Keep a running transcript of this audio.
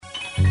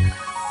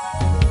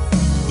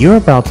You're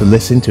about to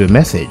listen to a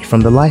message from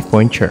the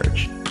LifePoint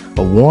Church,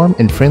 a warm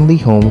and friendly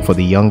home for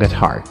the young at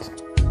heart.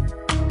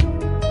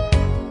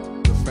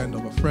 A friend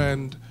of a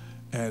friend,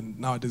 and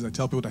nowadays I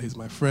tell people that he's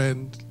my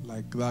friend,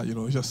 like that,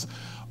 it's just.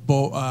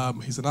 But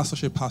he's an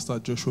associate pastor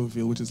at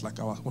Joshuaville, which is like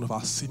one of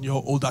our senior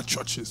older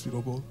churches. But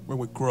when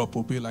we grow up,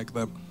 we'll be like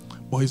them.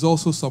 But he's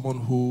also someone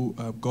who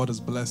God has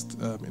blessed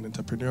in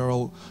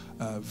entrepreneurial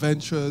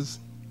ventures.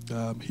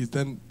 He's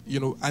then,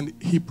 and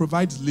he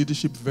provides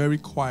leadership very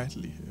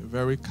quietly,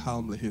 very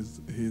calmly.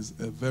 He's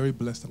a very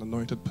blessed and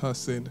anointed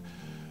person.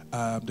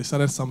 They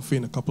started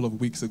something a couple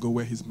of weeks ago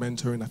where he's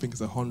mentoring, I think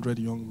it's 100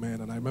 young men.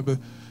 And I remember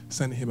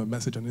sending him a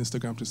message on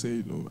Instagram to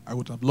say, I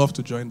would have loved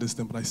to join this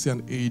thing, but I see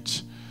an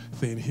age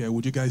thing here.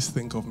 Would you guys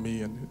think of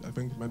me? And I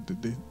think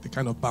they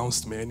kind of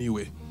bounced me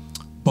anyway.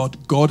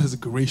 But God has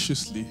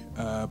graciously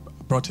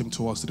brought him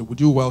to us today. Would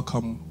you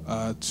welcome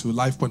to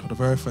LifePoint for the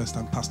very first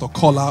time, Pastor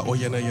Kola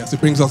Oyene? Yes, he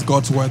brings us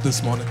God's word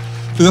this morning.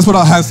 So let's put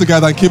our hands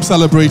together and keep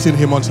celebrating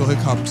him until he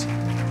comes.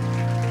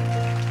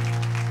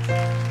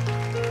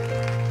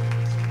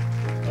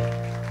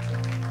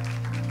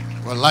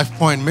 Well,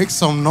 LifePoint, make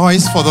some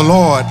noise for the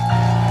Lord.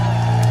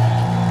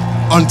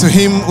 Unto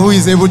him who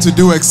is able to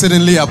do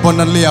exceedingly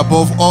abundantly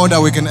above all that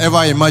we can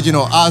ever imagine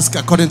or ask,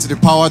 according to the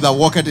power that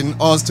worketh in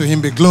us, to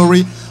him be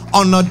glory,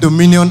 honor,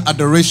 dominion,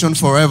 adoration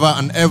forever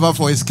and ever.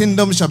 For his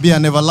kingdom shall be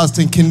an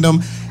everlasting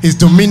kingdom. His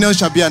dominion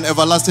shall be an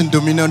everlasting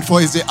dominion. For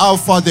he is the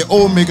Alpha, the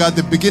Omega,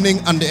 the beginning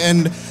and the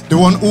end, the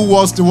one who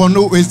was, the one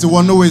who is, the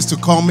one who is to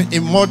come,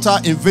 immortal,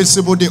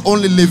 invisible, the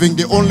only living,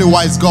 the only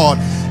wise God.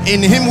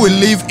 In him we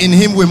live, in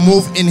him we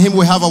move, in him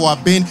we have our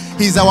being.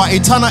 He is our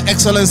eternal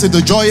excellency,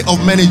 the joy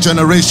of many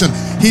generations.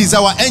 He is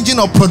our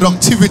engine of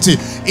productivity.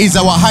 He is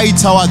our high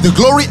tower, the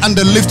glory and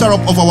the lifter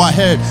up of our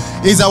head.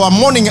 He is our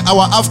morning,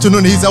 our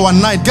afternoon, he is our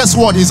night. Guess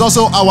what? He is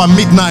also our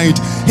midnight.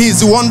 He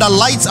is the one that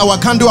lights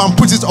our candle and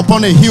puts it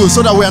upon a hill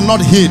so that we are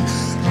not hid.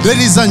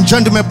 Ladies and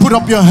gentlemen, put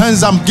up your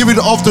hands and give it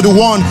off to the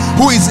one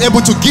who is able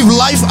to give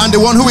life and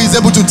the one who is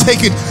able to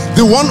take it.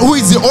 The one who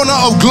is the owner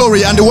of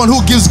glory and the one who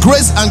gives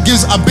grace and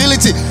gives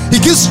ability. He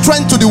gives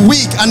strength to the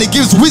weak and he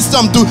gives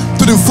wisdom to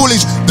the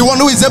foolish. The one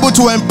who is able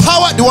to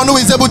empower, the one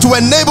who is able to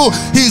enable.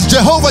 He is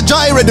Jehovah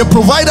Jireh, the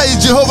provider. He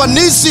is Jehovah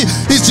Nissi.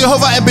 He is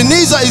Jehovah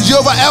Ebenezer. He is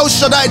Jehovah El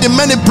Shaddai, the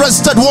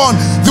many-breasted one.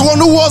 The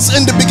one who was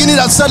in the beginning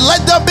that said,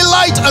 let there be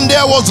light, and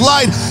there was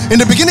light.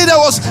 In the beginning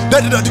there was,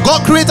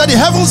 God created the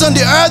heavens and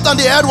the earth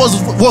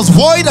was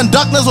void and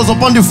darkness was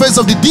upon the face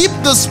of the deep.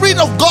 The Spirit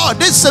of God,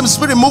 this same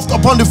Spirit moved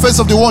upon the face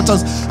of the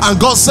waters, and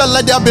God said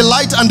let there be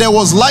light, and there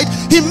was light.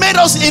 He made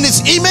us in his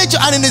image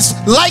and in his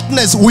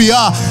likeness. We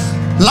are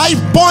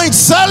LifePoint.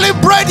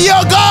 Celebrate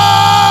your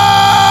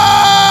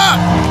God.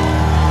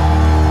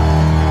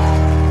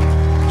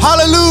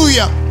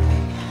 Hallelujah.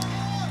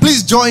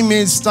 Please join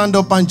me, stand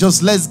up and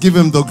just let's give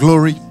him the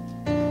glory.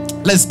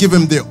 Let's give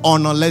him the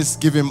honor. Let's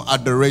give him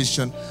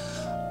adoration.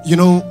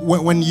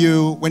 When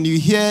you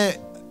hear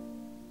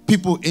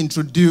people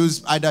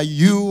introduce either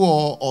you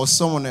or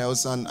someone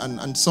else,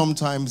 and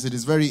sometimes it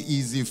is very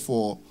easy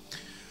for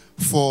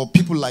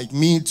people like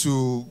me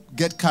to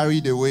get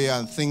carried away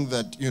and think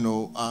that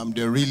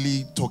they're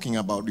really talking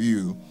about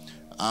you.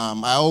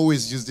 I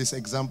always use this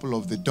example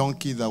of the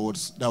donkey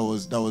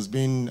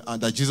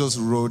that Jesus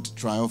rode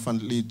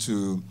triumphantly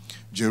to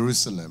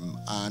Jerusalem,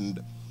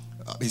 and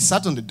he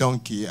sat on the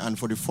donkey, and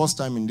for the first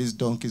time in this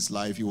donkey's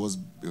life, he was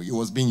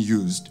being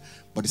used.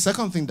 But the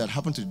second thing that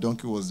happened to the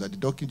donkey was that the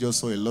donkey just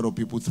saw a lot of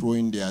people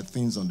throwing their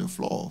things on the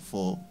floor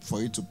for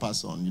it to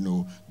pass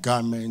on,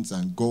 garments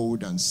and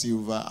gold and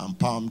silver and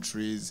palm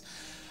trees.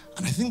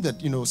 And I think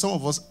that, some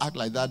of us act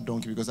like that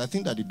donkey because I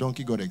think that the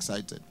donkey got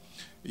excited.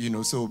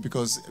 So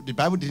because the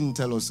Bible didn't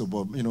tell us so,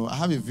 but, I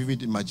have a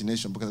vivid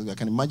imagination because I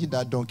can imagine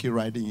that donkey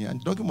riding here.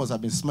 And the donkey must have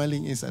been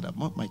smiling inside.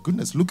 My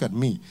goodness, look at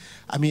me.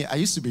 I mean, I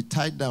used to be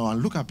tied down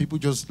and look at people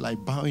just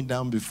like bowing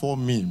down before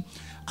me.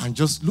 And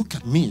just look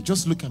at me,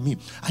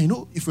 I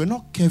know if we're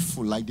not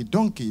careful, like the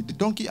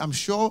donkey, I'm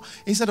sure,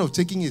 instead of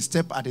taking a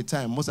step at a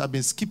time, must have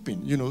been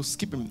skipping,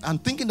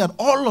 and thinking that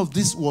all of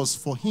this was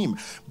for him.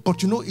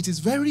 But, it is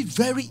very,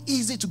 very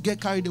easy to get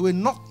carried away,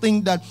 not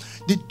think that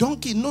the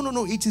donkey,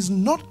 no, it is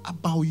not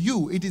about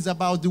you. It is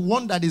about the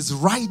one that is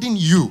riding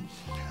you.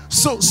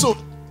 So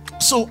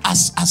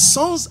as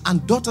sons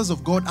and daughters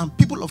of God and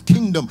people of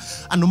kingdom,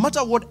 and no matter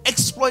what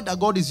exploit that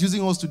God is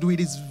using us to do, it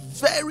is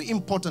very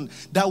important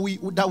that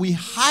we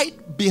hide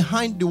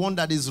behind the one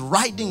that is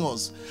riding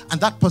us, and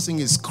that person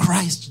is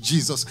Christ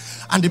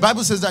Jesus. And the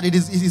Bible says that it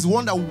is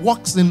one that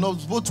works in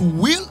us both to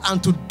will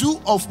and to do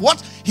of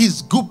what?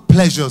 His good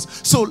pleasures.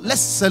 So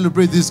let's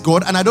celebrate this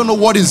God. And I don't know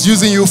what he's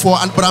using you for,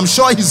 but I'm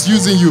sure he's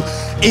using you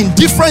in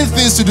different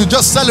things to do.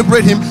 Just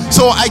celebrate him.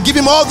 So I give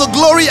him all the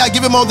glory, I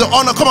give him all the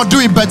honor. Come on, do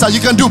it better.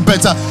 You can do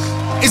better.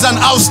 He's an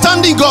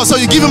outstanding God, so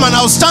you give him an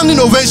outstanding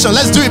ovation.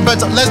 Let's do it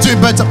better. Let's do it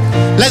better.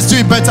 Let's do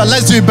it better.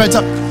 Let's do it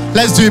better.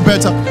 Let's do it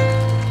better.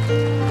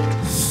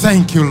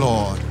 Thank you,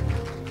 Lord.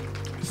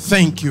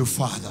 Thank you,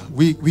 Father.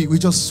 We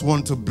just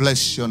want to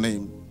bless your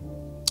name.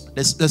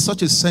 There's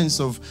such a sense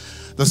of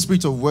the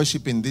spirit of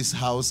worship in this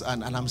house,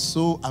 and I'm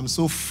so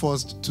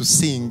forced to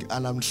sing,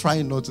 and I'm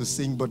trying not to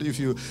sing, but if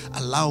you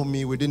allow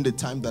me within the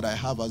time that I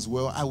have as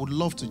well, I would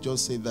love to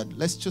just say that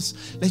let's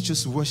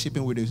just worship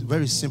him with a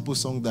very simple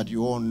song that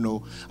you all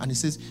know. And it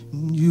says,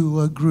 you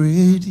are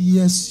great,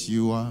 yes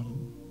you are,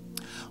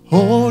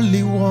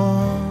 Holy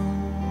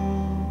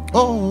One.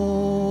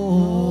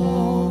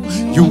 Oh,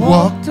 you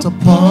walked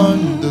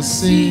upon the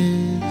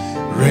sea,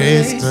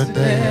 raised the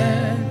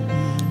dead.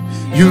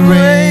 You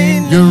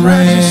reign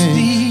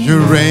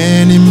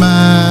in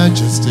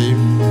majesty.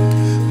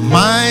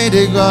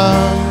 Mighty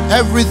God,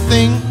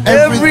 everything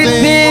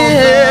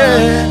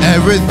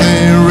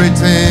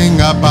written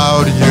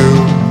about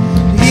you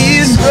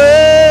He's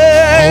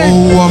great.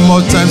 Oh, one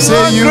more time,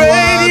 say you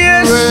great,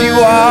 yes, you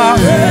are.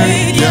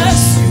 Great,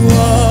 yes, you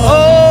are.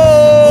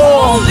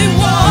 Oh, Holy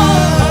One.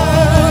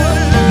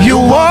 you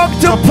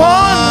walked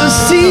upon the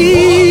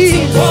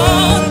sea.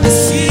 Upon the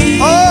sea.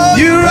 Oh,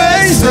 you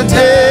raised the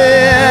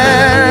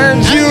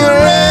dead. You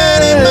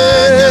reign in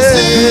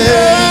majesty.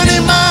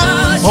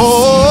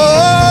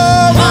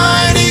 Oh,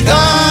 mighty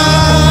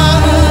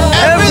God,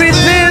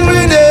 everything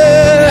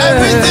written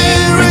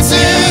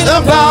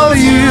about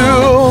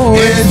you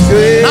is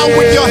great. Now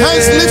with your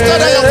hands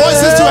lifted and your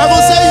voices to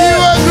heaven, say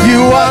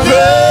you are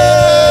great.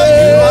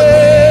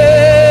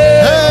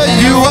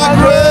 You are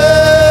great.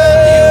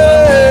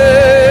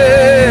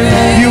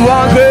 You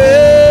are great.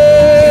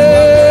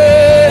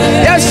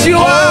 Yes, you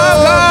are.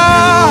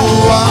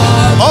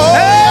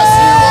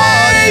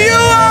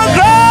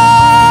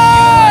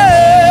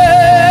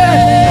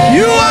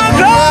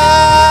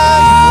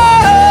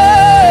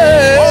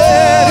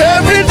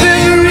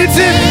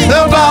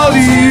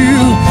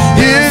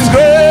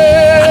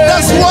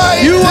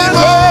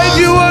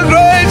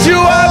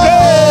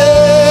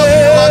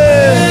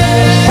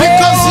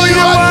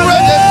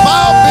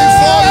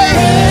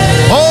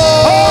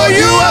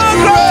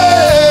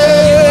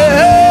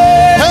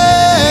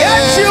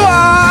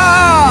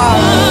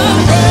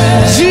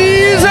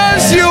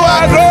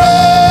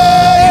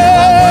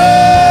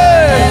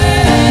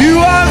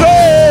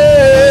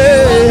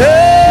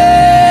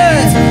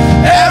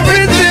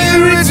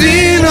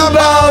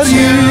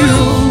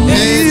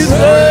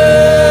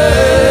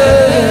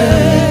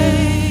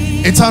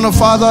 Eternal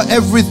Father,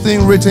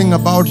 everything written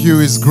about you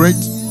is great.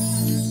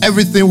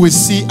 Everything we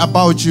see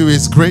about you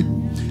is great.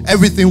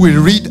 Everything we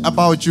read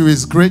about you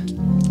is great.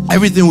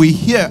 Everything we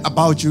hear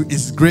about you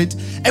is great.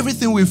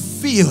 Everything we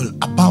feel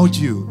about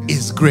you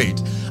is great.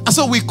 And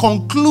so we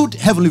conclude,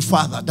 Heavenly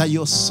Father, that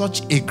you're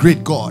such a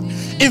great God.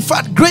 In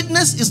fact,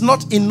 greatness is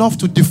not enough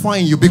to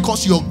define you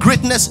because you're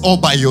greatness all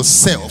by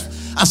yourself.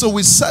 And so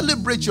we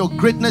celebrate your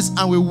greatness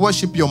and we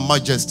worship your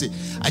majesty.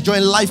 I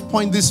join Life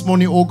Point this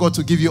morning, oh God,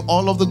 to give you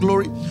all of the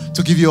glory,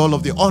 to give you all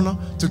of the honor,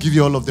 to give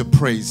you all of the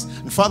praise.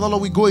 And Father,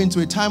 Lord, we go into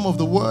a time of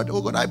the word. Oh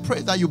God, I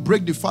pray that you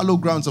break the fallow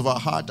grounds of our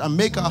heart and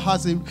make our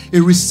hearts a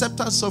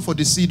receptacle for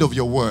the seed of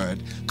your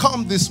word.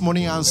 Come this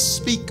morning and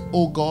speak,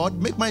 oh God.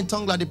 Make my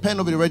tongue like the pen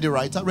of a ready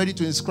writer, ready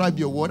to inscribe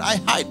your word. I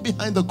hide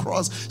behind the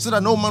cross so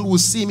that no man will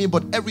see me,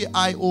 but every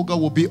eye, oh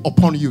God, will be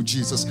upon you,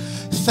 Jesus.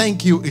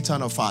 Thank you,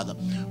 eternal Father.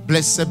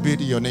 Blessed be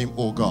your name,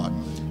 oh God.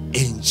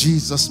 In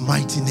Jesus'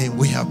 mighty name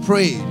we have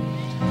prayed.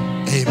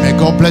 Amen.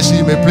 God bless you.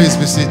 You may please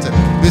be seated.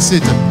 Be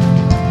seated.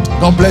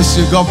 God bless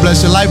you. God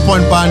bless you. Life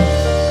Point Band.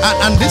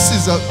 And this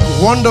is a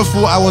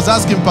wonderful. I was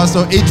asking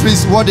Pastor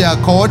Idris what they are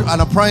called,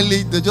 and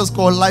apparently they just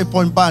call Life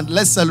Point Band.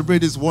 Let's celebrate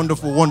these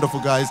wonderful,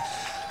 wonderful guys.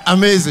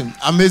 Amazing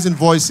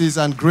voices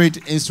and great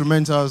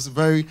instrumentals.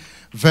 Very,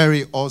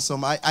 very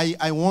awesome.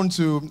 I want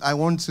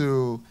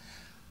to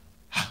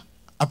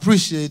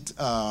appreciate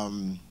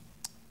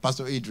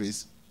Pastor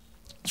Idris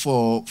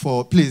for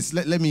please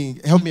let me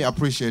help me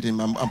appreciate him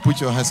and put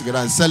your hands together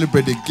and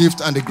celebrate the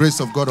gift and the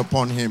grace of God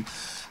upon him.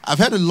 I've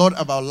heard a lot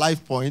about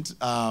Life Point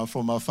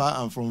from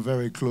afar and from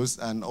very close,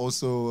 and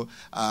also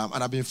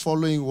and I've been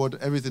following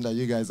everything that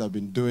you guys have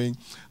been doing.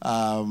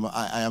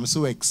 I am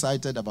so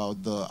excited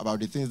about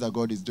the things that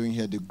God is doing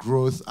here, the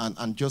growth,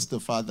 and just the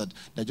fact that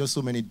there are just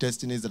so many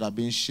destinies that are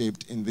being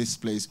shaped in this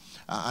place.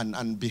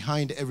 And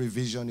behind every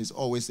vision is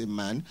always a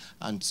man.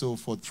 And so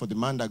for the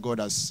man that God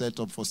has set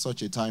up for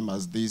such a time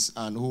as this,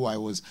 and who I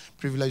was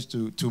privileged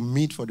to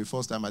meet for the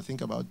first time, I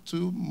think about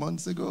 2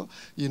 months ago,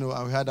 you know,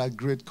 I had a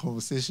great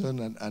conversation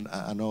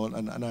and all,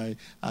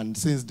 and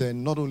since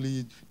then, not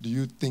only do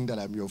you think that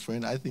I'm your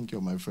friend, I think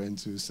you're my friend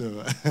too.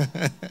 So,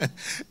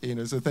 you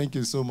know, so thank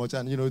you so much.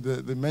 And you know,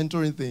 the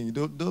mentoring thing,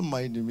 don't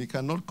mind him. He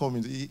cannot come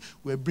in.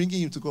 We're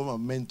bringing him to come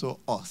and mentor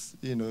us.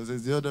 You know, so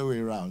it's the other way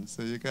around.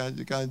 So you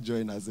can't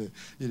join as a.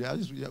 You know,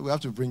 we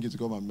have to bring you to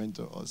come and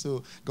mentor us.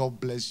 So God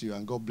bless you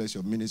and God bless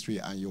your ministry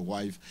and your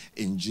wife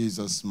in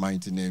Jesus'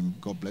 mighty name.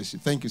 God bless you.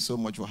 Thank you so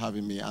much for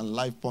having me. And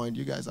Life Point,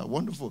 you guys are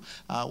wonderful.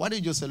 Why don't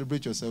you just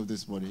celebrate yourself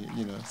this morning?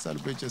 You know,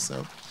 celebrate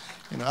yourself.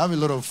 You know, I have a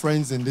lot of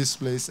friends in this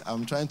place.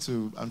 I'm trying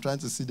to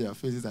see their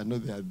faces. I know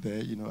they are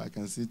there. You know, I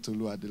can see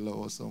Tolu Adelo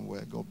or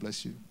somewhere. God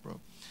bless you, bro.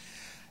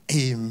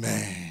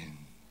 Amen.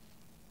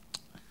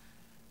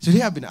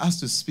 Today I've been asked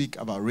to speak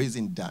about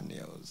raising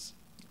Daniels.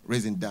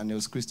 raising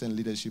Daniel's Christian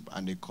leadership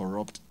and a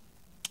corrupt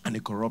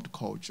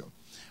culture.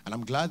 And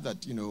I'm glad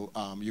that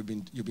you've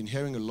been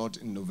hearing a lot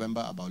in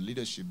November about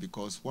leadership,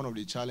 because one of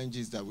the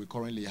challenges that we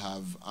currently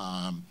have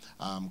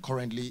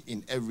currently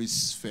in every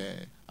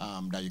sphere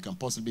that you can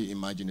possibly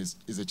imagine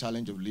is a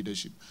challenge of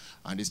leadership.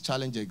 And this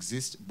challenge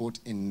exists both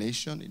in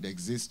nation, it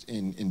exists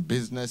in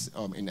business,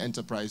 in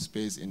enterprise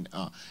space, in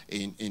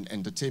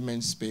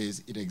entertainment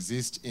space, it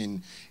exists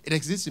in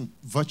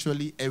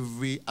virtually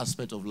every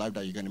aspect of life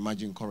that you can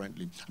imagine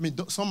currently. I mean,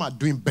 some are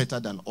doing better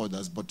than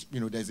others, but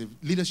there's a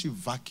leadership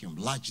vacuum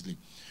largely.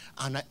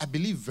 And I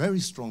believe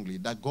very strongly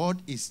that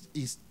God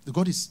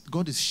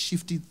is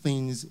shifting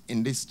things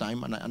in this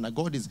time, and that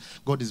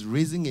God is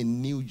raising a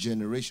new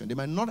generation. They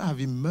might not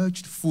have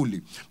emerged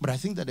fully, but I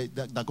think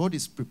that God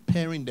is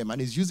preparing them, and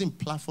is using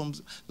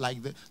platforms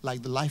like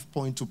the Life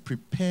Point to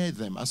prepare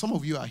them. And some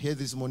of you are here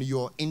this morning.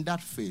 You're in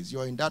that phase.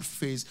 You're in that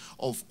phase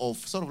of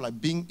sort of like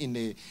being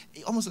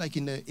almost like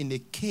in a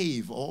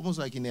cave, or almost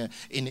like in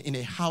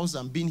a house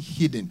and being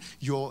hidden.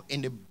 You're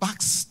in the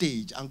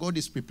backstage, and God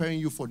is preparing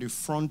you for the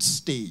front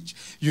stage.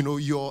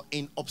 You're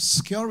in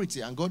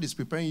obscurity, and God is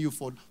preparing you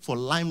for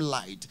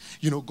limelight.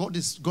 God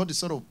is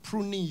sort of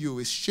pruning you,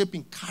 is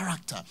shaping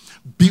character,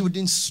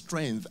 building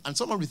strength. And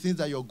some of the things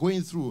that you're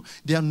going through,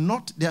 they're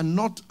not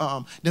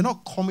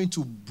coming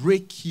to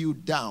break you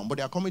down, but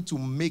they are coming to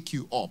make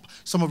you up.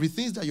 Some of the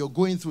things that you're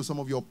going through, some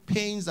of your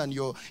pains and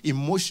your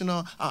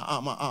emotional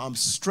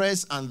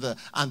stress and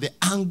the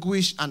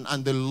anguish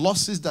and the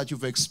losses that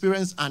you've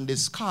experienced and the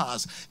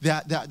scars,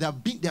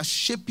 they're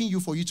shaping you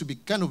for you to be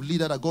kind of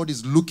leader that God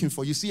is looking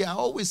for. You see, I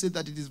always say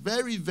that it is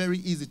very, very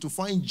easy to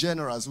find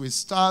generals with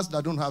stars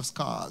that don't have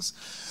scars.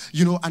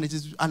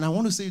 And I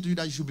want to say to you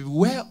that you should be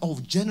aware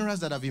of generals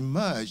that have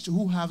emerged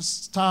who have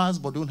stars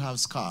but don't have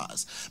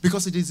scars.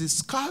 Because it is the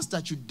scars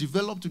that you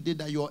develop today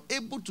that you're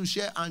able to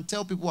share and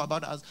tell people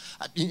about us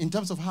in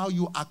terms of how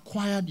you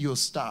acquired your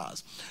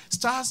stars.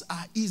 Stars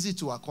are easy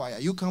to acquire.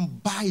 You can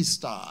buy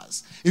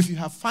stars. If you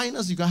have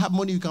finance, you can have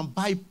money, you can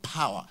buy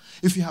power.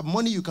 If you have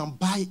money, you can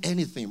buy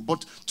anything.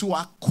 But to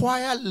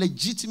acquire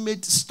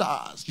legitimate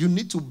stars, you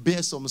need to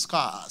bear some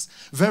scars.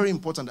 Very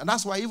important. And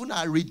that's why even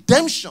our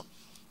redemption,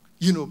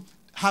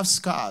 have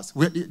scars.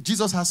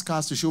 Jesus has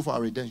scars to show for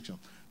our redemption.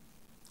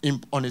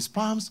 On his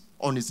palms,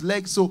 on his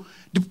legs. So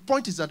the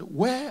point is that,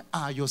 where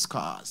are your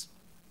scars?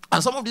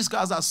 And some of these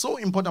scars are so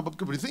important. But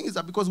the thing is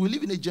that because we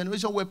live in a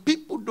generation where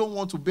people don't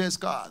want to bear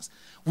scars.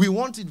 We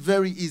want it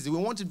very easy. We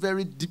want it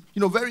very deep,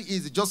 very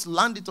easy. Just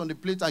land it on the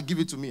plate and give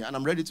it to me, and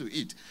I'm ready to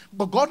eat.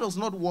 But God does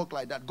not work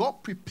like that.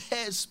 God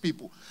prepares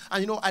people.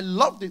 And I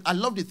love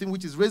the thing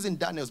which is raising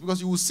Daniel, because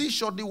you will see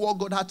shortly what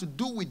God had to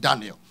do with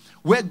Daniel,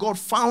 where God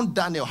found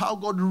Daniel, how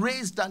God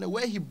raised Daniel,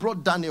 where he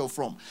brought Daniel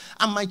from.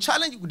 And my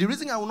challenge, the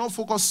reason I will not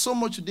focus so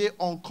much today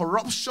on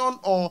corruption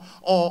or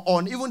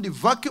on even the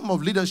vacuum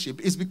of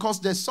leadership is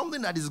because there's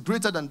something that is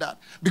greater than that.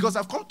 Because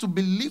I've come to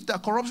believe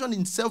that corruption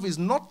in itself is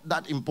not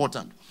that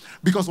important.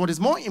 Because what is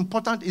more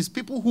important is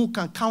people who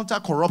can counter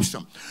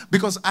corruption.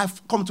 Because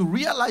I've come to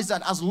realize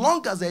that as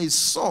long as there is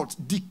salt,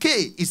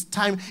 decay is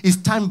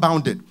time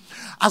bounded.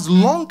 As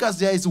long as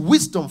there is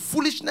wisdom,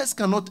 foolishness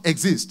cannot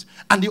exist.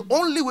 And the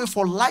only way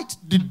for light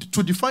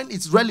to define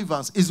its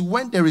relevance is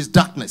when there is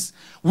darkness.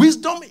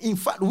 Wisdom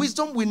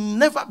will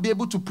never be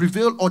able to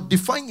prevail or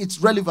define its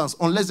relevance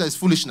unless there is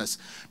foolishness.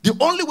 The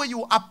only way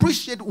you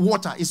appreciate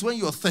water is when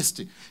you're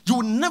thirsty. You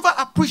will never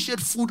appreciate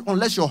food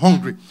unless you're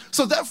hungry.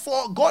 So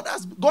therefore, God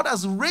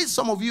has raised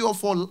some of you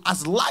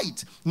as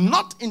light,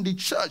 not in the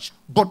church,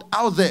 but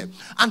out there.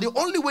 And the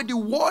only way the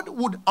world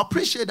would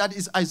appreciate that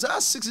is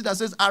Isaiah 60 that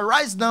says,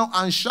 "Arise now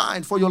and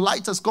shine, for your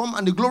light has come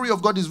and the glory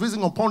of God is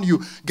risen upon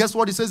you." Guess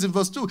what it says in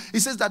verse 2?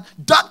 It says that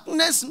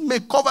darkness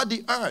may cover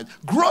the earth,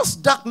 gross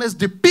darkness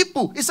the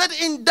people. It said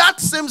in that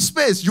same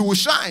space you will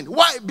shine.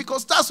 Why?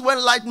 Because that's when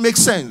light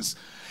makes sense.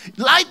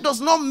 Light does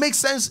not make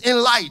sense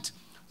in light.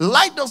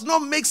 Light does not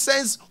make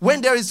sense when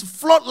there is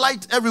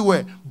floodlight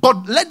everywhere.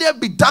 But let there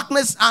be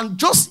darkness and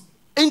just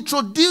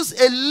introduce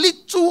a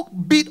little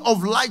bit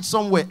of light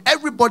somewhere.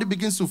 Everybody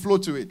begins to flow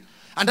to it.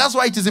 And that's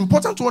why it is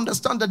important to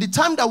understand that the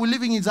time that we're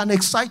living is an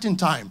exciting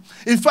time.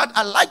 In fact,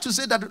 I like to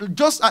say that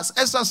just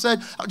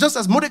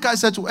as Mordecai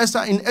said to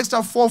Esther in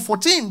Esther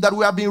 4:14, that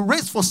we have been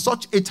raised for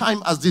such a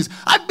time as this.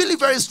 I believe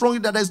very strongly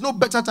that there is no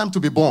better time to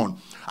be born.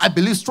 I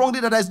believe strongly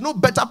that there is no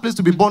better place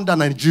to be born than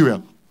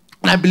Nigeria.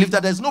 And I believe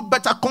that there's no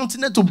better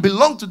continent to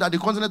belong to than the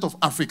continent of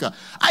Africa.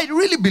 I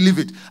really believe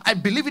it. I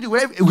believe it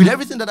with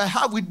everything that I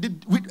have,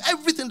 with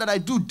everything that I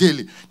do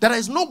daily. There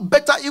is no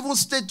better even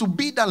state to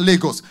be than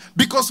Lagos.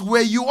 Because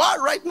where you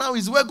are right now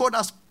is where God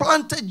has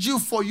planted you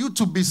for you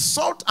to be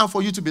salt and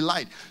for you to be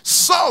light.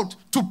 Salt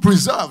to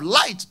preserve,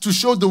 light to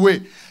show the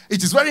way.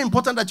 It is very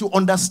important that you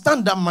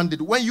understand that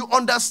mandate. When you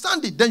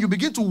understand it, then you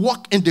begin to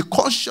walk in the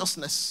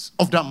consciousness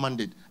of that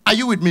mandate. Are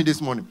you with me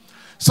this morning?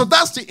 So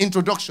that's the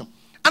introduction.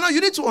 And now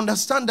you need to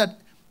understand that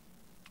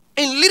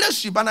in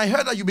leadership, and I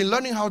heard that you've been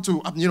learning how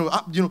to,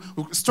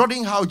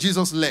 studying how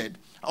Jesus led,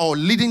 or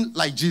leading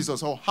like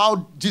Jesus, or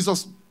how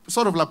Jesus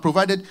sort of like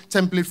provided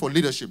template for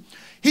leadership.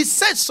 He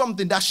said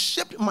something that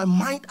shaped my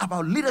mind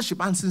about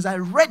leadership. And since I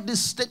read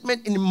this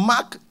statement in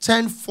Mark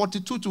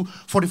 10:42 to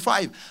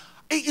 45,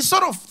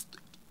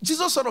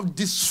 Jesus sort of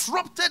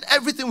disrupted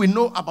everything we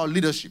know about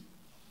leadership.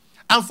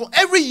 And for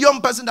every young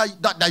person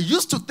that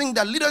used to think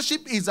that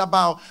leadership is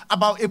about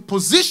a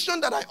position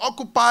that I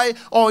occupy,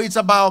 or it's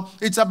about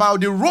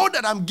the role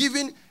that I'm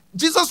giving,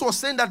 Jesus was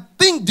saying that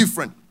think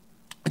different.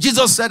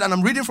 Jesus said, and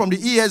I'm reading from the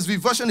ESV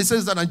version, it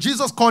says that, and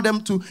Jesus called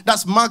them to,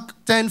 that's Mark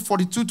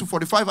 10:42 to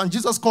 45, and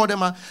Jesus called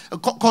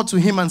to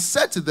him and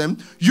said to them,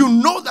 you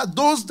know that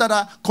those that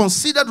are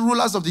considered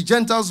rulers of the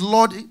Gentiles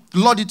lord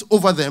it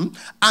over them,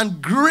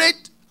 and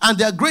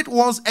their great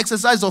ones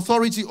exercise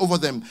authority over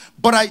them.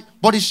 But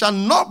it shall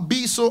not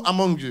be so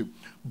among you.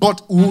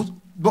 But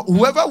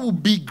whoever will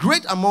be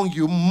great among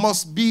you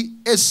must be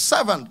a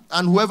servant,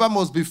 and whoever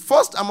must be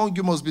first among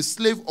you must be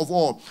slave of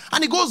all.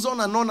 And it goes on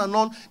and on and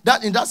on,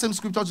 that in that same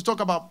scripture, to talk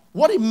about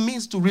what it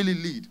means to really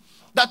lead.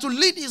 That to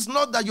lead is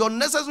not that you're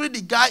necessarily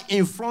the guy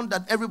in front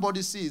that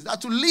everybody sees.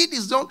 That to lead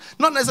is not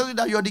necessarily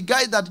that you're the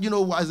guy that,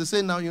 as they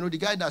say now, the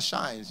guy that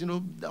shines.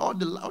 All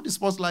the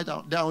spotlight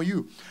out there on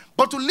you.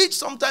 But to lead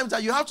sometimes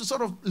that you have to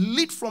sort of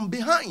lead from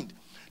behind.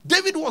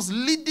 David was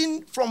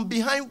leading from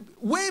behind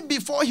way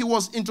before he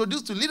was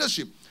introduced to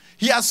leadership.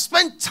 He has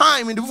spent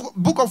time in the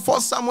book of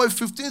 1 Samuel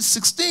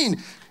 15:16,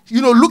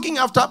 looking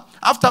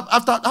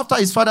after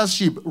his father's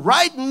sheep.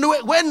 Right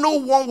where no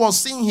one was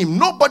seeing him,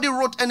 nobody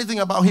wrote anything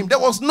about him. There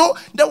was no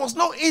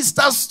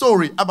Insta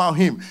story about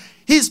him.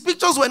 His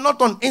pictures were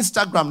not on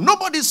Instagram.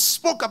 Nobody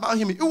spoke about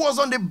him. It was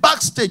on the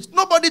backstage.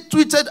 Nobody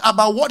tweeted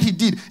about what he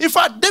did. In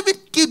fact,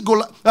 David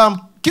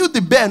killed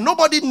the bear.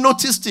 Nobody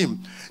noticed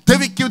him.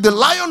 David killed the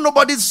lion.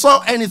 Nobody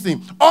saw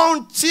anything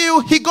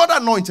until he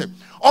got anointed.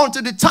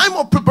 Until the time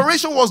of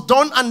preparation was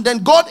done, and then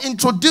God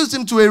introduced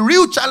him to a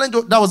real challenge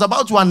that was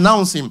about to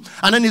announce him.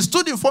 And then he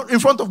stood in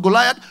front of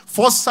Goliath,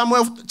 1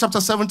 Samuel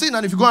chapter 17.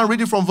 And if you go and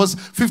read it from verse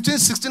 15,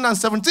 16, and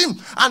 17,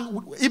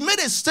 and he made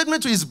a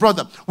statement to his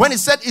brother when he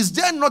said, is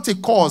there not a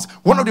cause?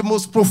 One of the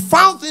most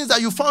profound things that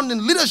you found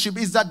in leadership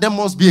is that there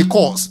must be a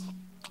cause.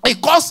 A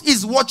cause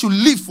is what you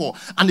live for,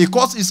 and a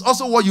cause is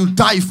also what you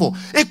die for.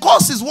 A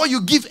cause is what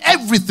you give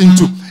everything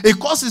to. A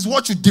cause is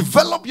what you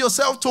develop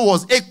yourself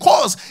towards. A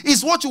cause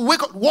is what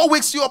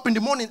wakes you up in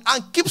the morning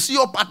and keeps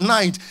you up at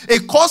night. A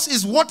cause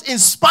is what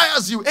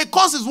inspires you. A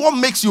cause is what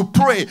makes you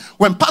pray.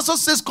 When pastor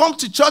says come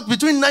to church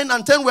between 9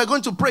 and 10, we're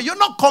going to pray. You're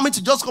not coming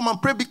to just come and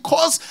pray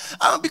because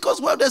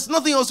there's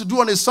nothing else to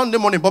do on a Sunday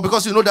morning, but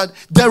because you know that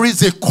there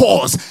is a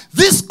cause.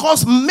 This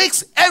cause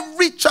makes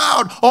every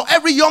child or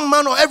every young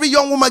man or every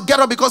young woman get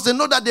up because they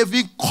know that they've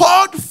been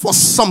called for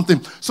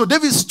something. So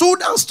David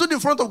stood in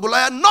front of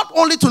Goliath, not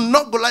only to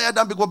knock Goliath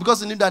down, but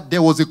because he knew that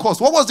there was a cause.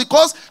 What was the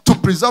cause? To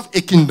preserve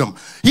a kingdom.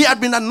 He had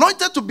been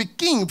anointed to be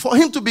king. For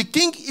him to be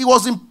king, it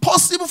was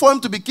impossible for him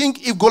to be king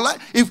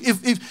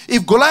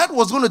if Goliath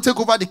was going to take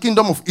over the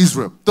kingdom of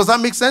Israel. Does that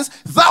make sense?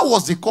 That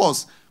was the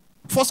cause.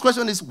 First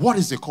question is, what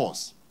is the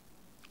cause?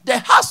 There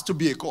has to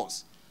be a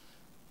cause.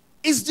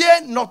 Is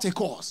there not a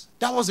cause?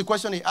 That was the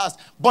question he asked.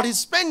 But he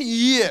spent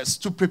years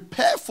to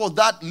prepare for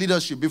that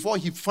leadership before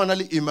he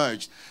finally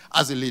emerged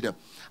as a leader.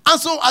 And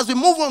so as we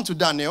move on to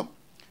Daniel,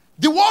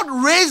 the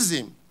word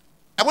raising,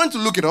 I went to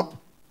look it up,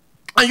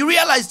 and you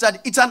realize that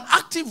it's an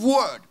active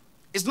word.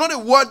 It's not a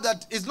word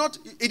that is not,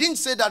 it didn't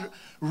say that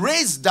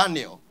raise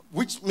Daniel,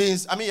 which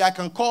means, I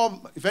can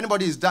call, if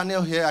anybody is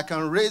Daniel here, I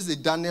can raise a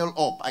Daniel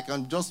up. I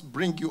can just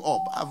bring you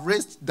up. I've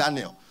raised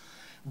Daniel.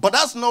 But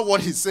that's not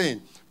what he's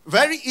saying.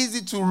 Very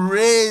easy to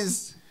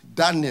raise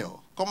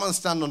Daniel. Come and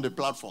stand on the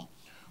platform.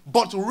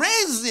 But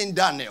raising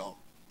Daniel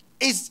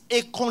is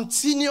a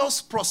continuous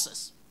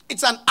process.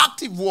 It's an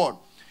active word.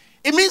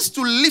 It means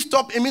to lift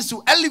up. It means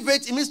to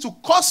elevate. It means to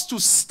cause to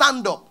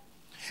stand up.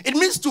 It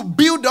means to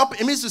build up.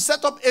 It means to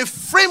set up a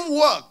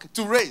framework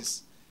to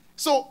raise.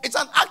 So it's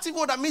an active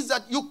word that means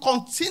that you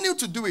continue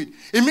to do it.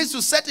 It means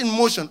to set in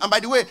motion. And by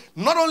the way,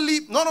 not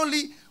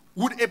only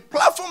would a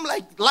platform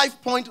like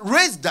LifePoint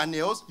raise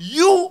Daniels,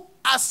 you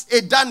as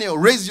a Daniel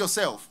raise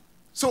yourself.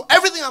 So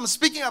everything I'm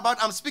speaking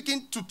about, I'm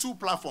speaking to two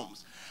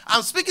platforms.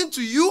 I'm speaking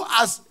to you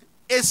as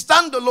a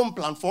standalone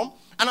platform,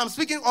 and I'm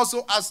speaking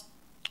also as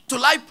to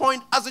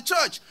LifePoint as a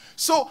church.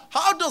 So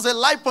how does a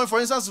LifePoint,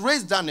 for instance,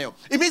 raise Daniel?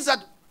 It means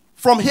that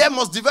from here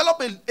must develop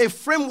a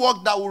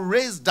framework that will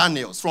raise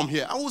Daniels from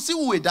here. And we'll see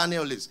who a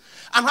Daniel is.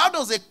 And how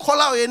does a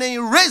Kola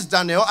raise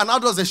Daniel? And how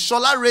does a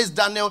Shola raise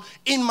Daniel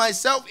in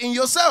myself, in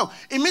yourself?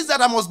 It means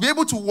that I must be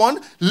able to, one,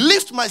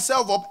 lift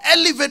myself up,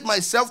 elevate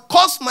myself,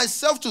 cause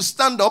myself to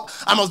stand up.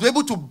 I must be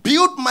able to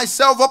build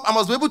myself up. I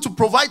must be able to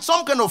provide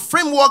some kind of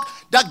framework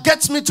that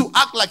gets me to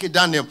act like a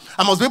Daniel.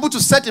 I must be able to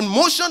set in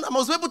motion. I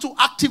must be able to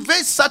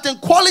activate certain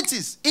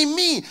qualities in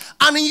me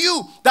and in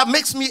you that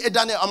makes me a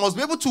Daniel. I must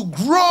be able to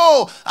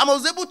grow. I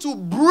must be able to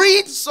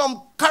breed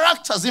some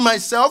characters in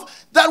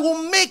myself that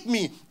will make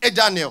me a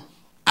Daniel.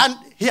 And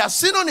he has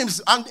synonyms,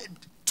 and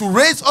To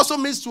raise also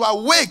means to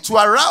awake, to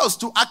arouse,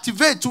 to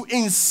activate, to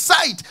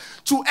incite,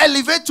 to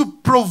elevate, to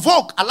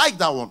provoke. I like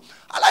that one.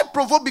 I like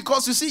provoke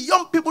because you see,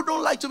 young people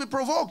don't like to be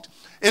provoked.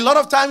 A lot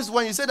of times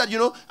when you say that,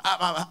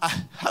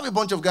 I have a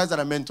bunch of guys that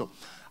I mentor.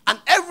 And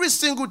every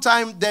single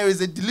time there is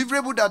a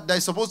deliverable that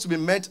is supposed to be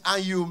met,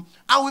 and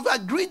we've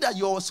agreed that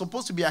you're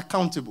supposed to be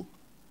accountable.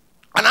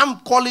 And I'm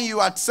calling you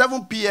at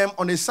 7 p.m.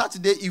 on a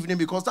Saturday evening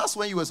because that's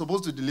when you were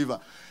supposed to deliver.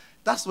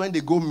 That's when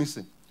they go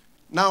missing.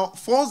 Now,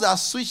 phones are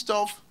switched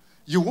off.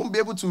 You won't be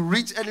able to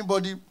reach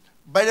anybody.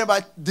 By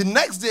the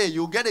next day,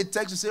 you'll get a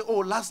text to say, oh,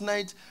 last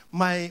night,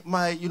 we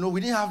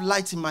didn't have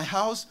light in my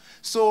house.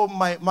 So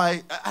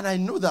and I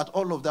know that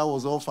all of that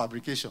was all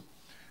fabrication.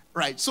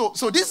 Right? So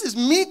this is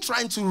me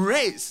trying to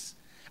raise.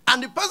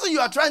 And the person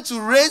you are trying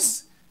to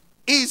raise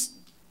is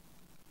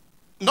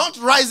not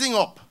rising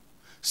up.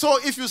 So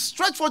if you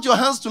stretch forth your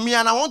hands to me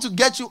and I want to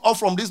get you off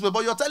from this way,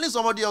 but you're telling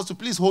somebody else to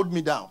please hold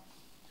me down.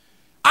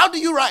 How do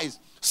you rise?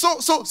 So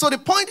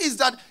the point is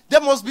that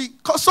there must be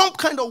some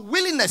kind of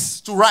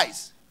willingness to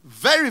rise.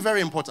 Very,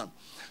 very important.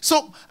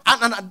 So,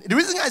 and the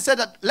reason I said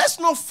that, let's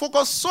not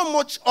focus so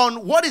much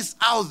on what is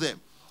out there.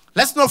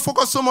 Let's not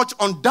focus so much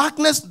on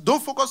darkness.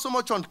 Don't focus so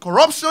much on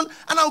corruption.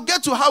 And I'll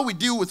get to how we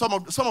deal with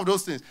some of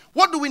those things.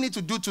 What do we need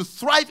to do to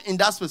thrive in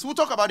that space? We'll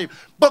talk about it.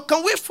 But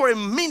can we for a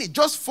minute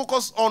just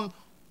focus on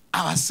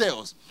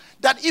ourselves?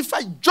 That if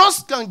I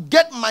just can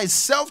get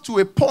myself to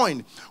a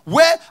point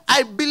where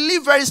I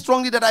believe very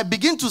strongly that I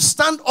begin to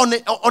stand on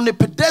a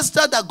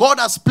pedestal that God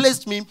has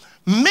placed me,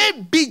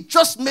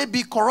 just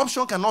maybe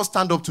corruption cannot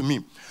stand up to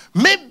me.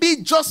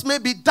 Just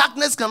maybe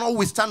darkness cannot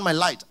withstand my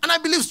light. And I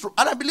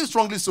believe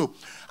strongly so.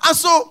 And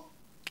so,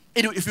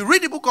 if you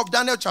read the book of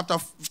Daniel chapter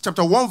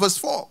 1 verse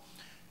 4,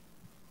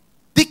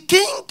 the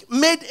king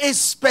made a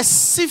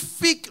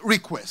specific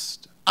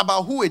request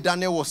about who a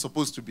Daniel was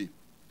supposed to be.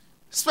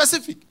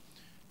 Specific.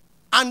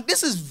 And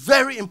this is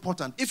very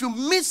important. If you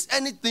miss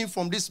anything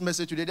from this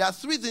message today, there are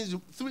three things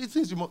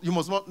you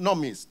must not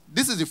miss.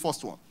 This is the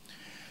first one.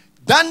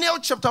 Daniel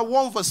chapter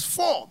 1 verse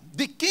 4.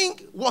 The king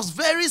was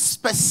very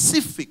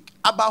specific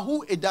about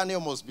who a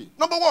Daniel must be.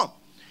 Number one,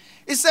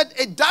 he said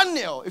a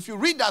Daniel, if you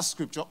read that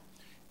scripture,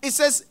 it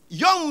says,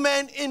 young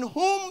men in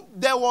whom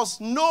there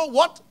was no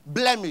what?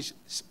 Blemish.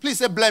 Please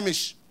say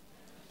blemish.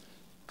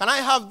 Can I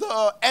have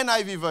the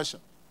NIV version?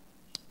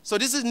 So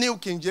this is New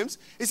King James.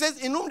 It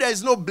says, in whom there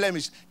is no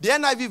blemish. The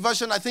NIV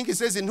version, I think it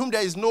says, in whom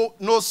there is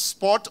no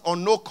spot or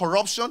no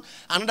corruption.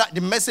 And the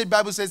Message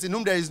Bible says, in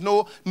whom there is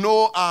no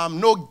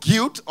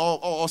guilt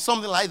or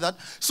something like that.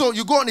 So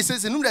you go on, it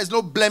says, in whom there is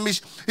no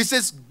blemish. It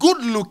says,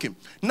 good looking.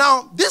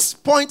 Now, this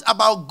point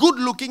about good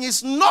looking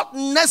is not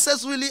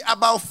necessarily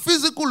about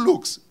physical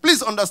looks.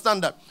 Please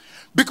understand that.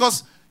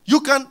 Because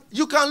you can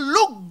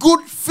look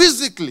good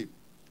physically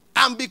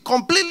and be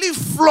completely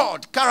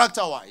flawed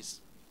character-wise.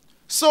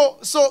 So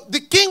the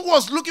king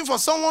was looking for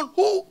someone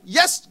who,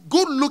 yes,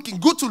 good looking,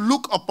 good to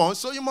look upon.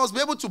 So you must be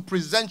able to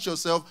present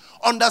yourself,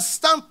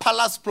 understand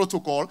palace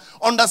protocol,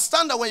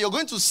 understand that when you're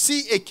going to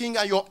see a king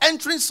and you're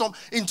entering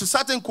into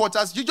certain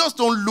quarters, you just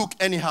don't look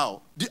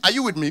anyhow. Are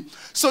you with me?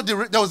 So there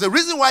was a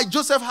reason why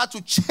Joseph had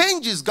to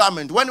change his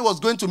garment when he was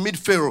going to meet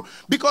Pharaoh,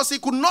 because he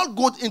could not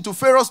go into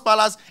Pharaoh's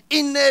palace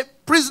in a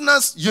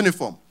prisoner's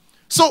uniform.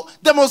 So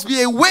there must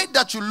be a way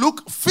that you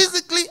look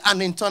physically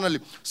and internally.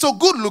 So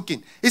good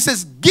looking. It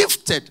says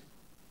gifted.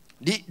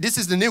 This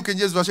is the New King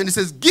James Version. It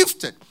says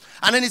gifted.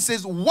 And then it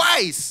says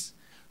wise,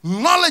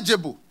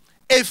 knowledgeable,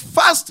 a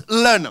fast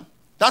learner.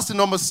 That's the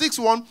number 6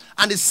 one.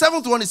 And the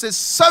 7th one, it says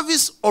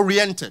service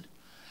oriented.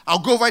 I'll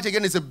go over it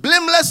again. It's a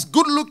blameless,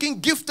 good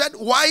looking, gifted,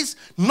 wise,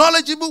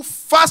 knowledgeable,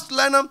 fast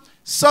learner,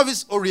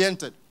 service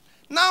oriented.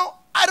 Now,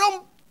 I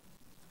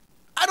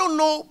don't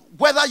know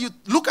whether you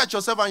look at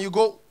yourself and you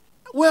go,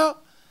 well,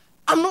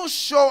 I'm not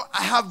sure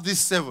I have these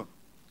 7.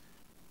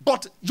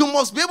 But you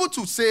must be able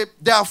to say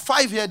there are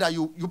 5 here that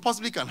you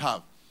possibly can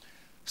have.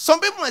 Some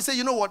people might say,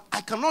 you know what,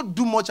 I cannot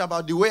do much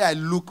about the way I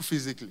look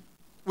physically,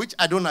 which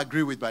I don't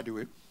agree with, by the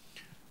way.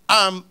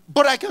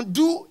 But I can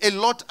do a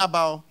lot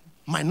about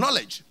my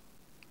knowledge.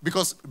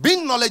 Because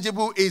being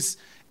knowledgeable is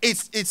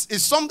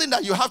something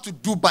that you have to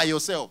do by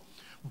yourself.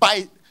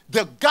 By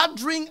the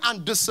gathering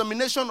and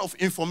dissemination of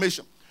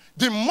information.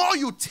 The more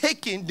you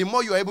take in, the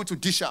more you're able to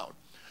dish out.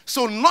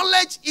 So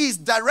knowledge is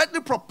directly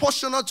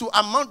proportional to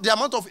the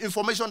amount of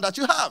information that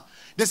you have.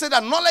 They say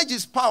that knowledge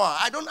is power.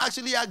 I don't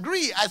actually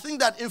agree. I think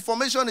that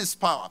information is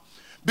power.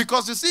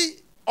 Because you see,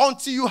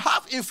 until you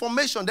have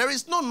information, there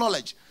is no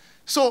knowledge.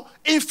 So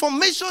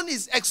information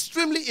is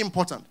extremely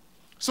important.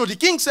 So the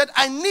king said,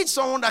 I need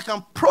someone that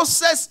can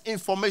process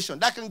information,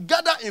 that can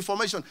gather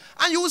information.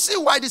 And you will see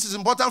why this is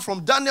important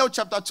from Daniel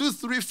chapter 2,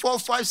 3, 4,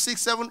 5,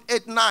 6, 7,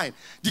 8, 9.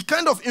 The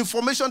kind of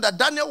information that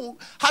Daniel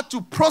had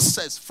to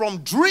process from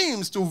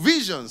dreams to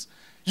visions.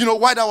 You know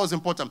why that was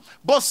important.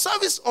 But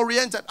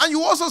service-oriented. And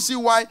you also see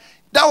why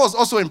that was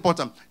also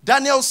important.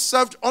 Daniel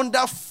served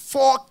under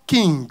 4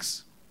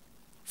 kings.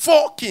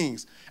 4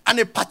 kings. And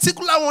a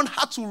particular one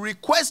had to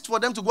request for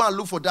them to go and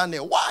look for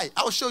Daniel. Why?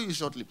 I'll show you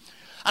shortly.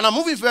 And I'm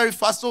moving very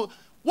fast. So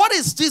What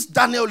is this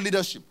Daniel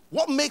leadership?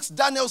 What makes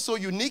Daniel so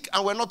unique?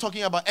 And we're not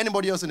talking about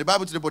anybody else in the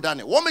Bible today but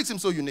Daniel. What makes him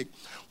so unique?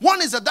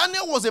 One is that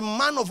Daniel was a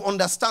man of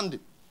understanding.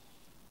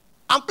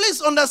 And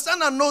please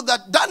understand and know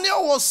that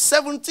Daniel was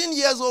 17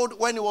 years old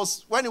when he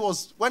was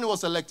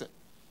elected.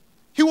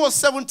 He was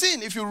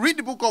 17. If you read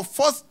the book of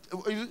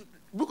the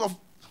book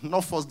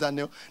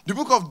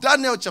of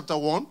Daniel chapter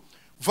 1,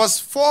 verse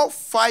 4,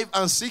 5,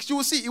 and 6, you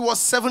will see he was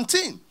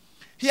 17.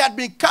 He had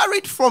been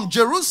carried from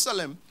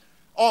Jerusalem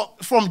or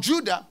from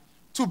Judah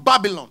to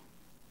Babylon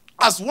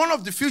as one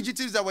of the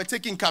fugitives that were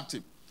taken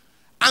captive.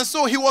 And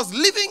so he was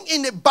living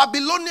in a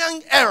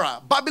Babylonian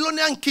era,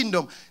 Babylonian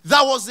kingdom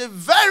that was a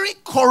very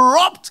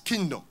corrupt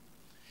kingdom.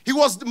 He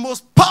was the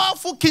most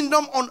powerful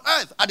kingdom on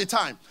earth at the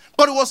time,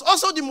 but it was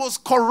also the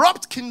most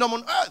corrupt kingdom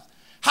on earth.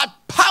 Had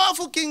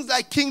powerful kings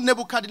like King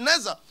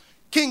Nebuchadnezzar,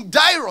 King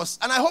Darius,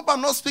 and I hope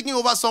I'm not speaking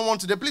over someone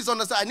today. Please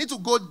understand, I need to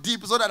go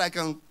deep so that I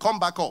can come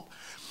back up.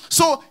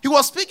 So he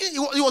was speaking,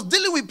 he was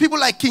dealing with people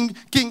like King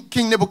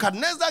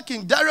Nebuchadnezzar,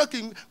 King Darius,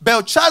 King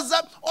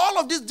Belshazzar. All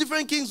of these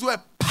different kings were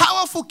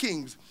powerful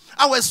kings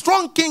and were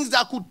strong kings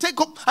that could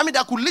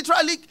that could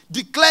literally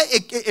declare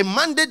a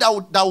mandate that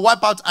would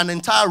wipe out an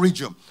entire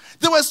region.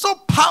 They were so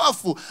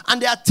powerful,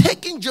 and they are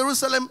taking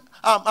Jerusalem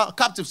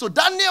captive. So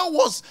Daniel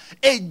was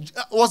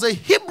a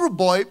Hebrew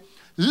boy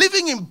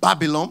living in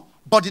Babylon,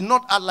 but did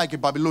not act like a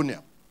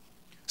Babylonian.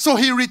 So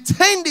he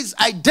retained his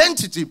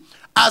identity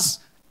as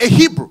a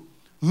Hebrew,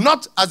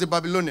 not as a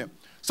Babylonian.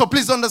 So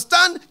please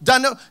understand,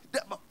 Daniel,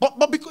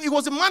 but because he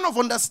was a man of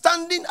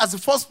understanding as the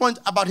first point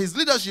about his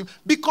leadership,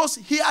 because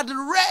he had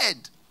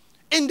read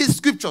in the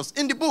scriptures,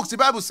 in the books, the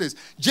Bible says,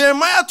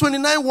 Jeremiah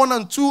 29, 1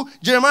 and 2,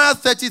 Jeremiah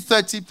 30,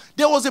 30,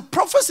 there was a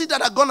prophecy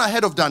that had gone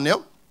ahead of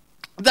Daniel,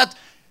 that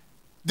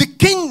the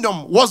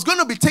kingdom was going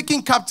to be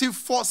taken captive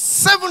for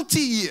 70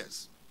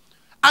 years.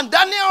 And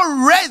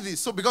Daniel read this.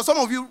 So because some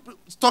of you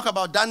talk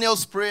about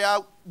Daniel's prayer,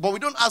 but we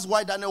don't ask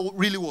why Daniel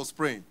really was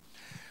praying.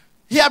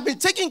 He had been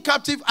taken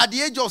captive at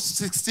the age of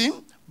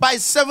 16. By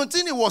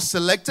 17, he was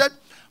selected.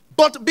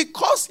 But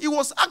because he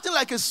was acting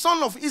like a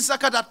son of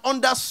Issachar that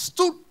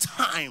understood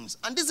times,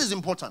 and this is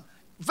important,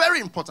 very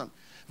important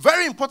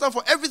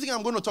for everything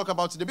I'm going to talk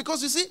about today.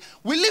 Because you see,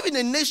 we live in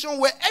a nation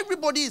where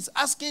everybody is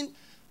asking,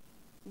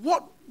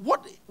 what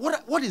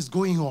is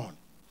going on?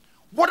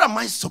 What am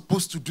I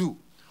supposed to do?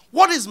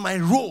 What is my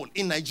role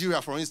in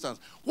Nigeria, for instance?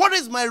 What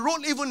is my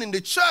role even in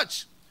the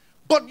church?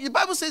 But the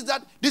Bible says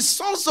that the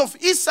sons of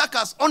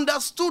Issachar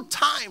understood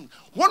time.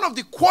 One of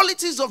the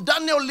qualities of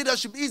Daniel's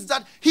leadership is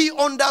that he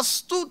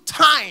understood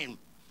time.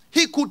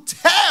 He could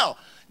tell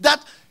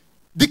that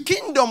the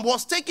kingdom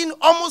was taken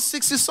almost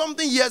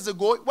 60-something years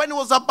ago when it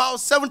was about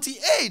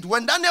 78.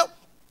 When it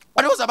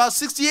was about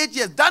 68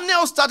 years,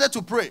 Daniel started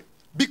to pray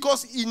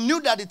because he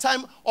knew that the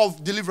time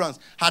of deliverance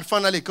had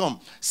finally come.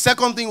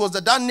 Second thing was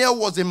that Daniel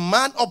was a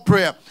man of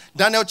prayer.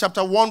 Daniel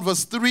chapter 1,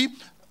 verse 3.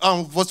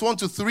 Verse 1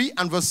 to 3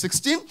 and verse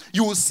 16,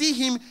 you will see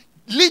him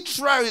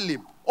literally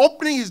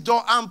opening his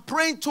door and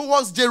praying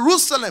towards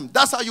Jerusalem.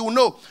 That's how you will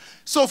know.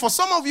 So for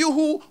some of you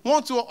who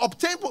want to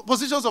obtain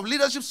positions of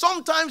leadership,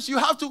 sometimes you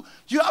have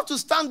to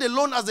stand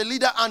alone as a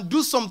leader and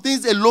do some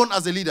things alone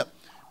as a leader.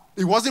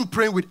 He wasn't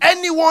praying with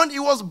anyone. He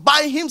was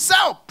by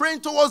himself, praying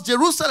towards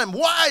Jerusalem.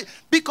 Why?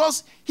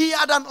 Because he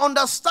had an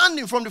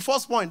understanding from the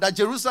first point that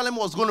Jerusalem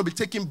was going to be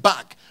taken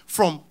back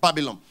from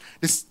Babylon.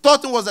 The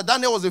third thing was that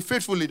Daniel was a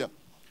faithful leader.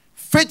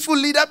 Faithful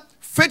leader,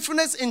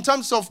 faithfulness in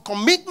terms of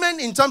commitment,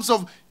 in terms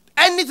of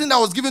anything that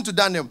was given to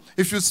Daniel.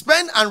 If you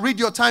spend and read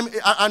your time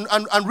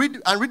and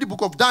read the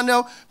book of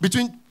Daniel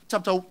between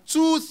chapter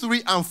 2,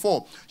 3, and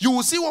 4, you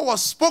will see what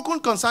was spoken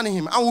concerning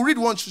him. I will read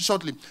one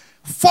shortly.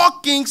 4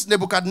 kings,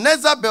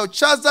 Nebuchadnezzar,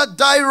 Belshazzar,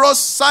 Darius,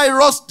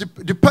 Cyrus,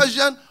 the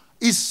Persian,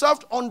 he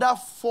served under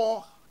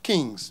 4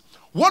 kings.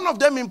 One of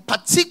them in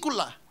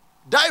particular,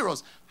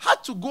 Darius,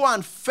 had to go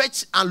and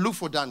fetch and look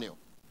for Daniel.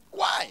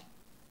 Why?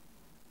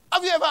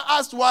 Have you ever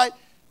asked why?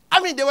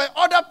 There were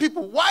other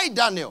people. Why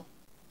Daniel?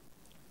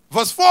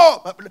 Verse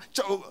 4,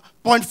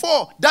 point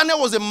 4,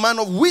 Daniel was a man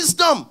of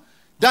wisdom.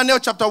 Daniel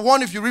chapter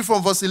 1, if you read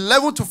from verse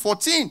 11 to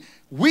 14,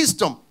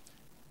 wisdom.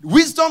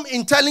 Wisdom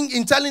in telling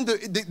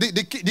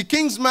the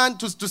king's man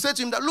to say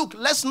to him that, look,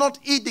 let's not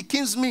eat the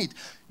king's meat.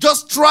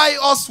 Just try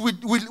us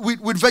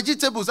with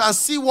vegetables and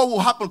see what will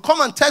happen.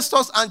 Come and test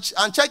us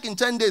and check in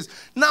 10 days.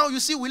 Now,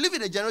 you see, we live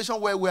in a generation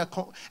where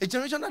a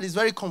generation that is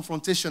very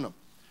confrontational.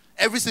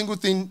 Every single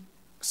thing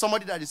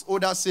somebody that is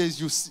older says,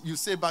 you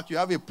say back, you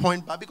have a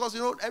point back. Because,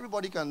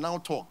 everybody can now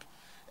talk.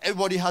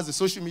 Everybody has a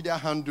social media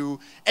handle.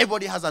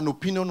 Everybody has an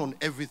opinion on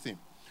everything.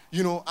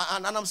 And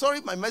I'm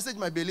sorry, my message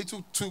might be a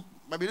little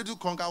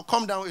conk. I'll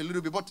calm down a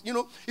little bit. But,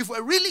 if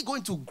we're really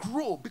going to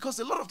grow, because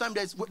a lot of time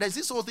there's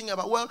this whole thing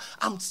about, well,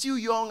 I'm still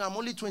young. I'm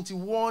only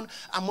 21.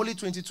 I'm only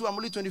 22. I'm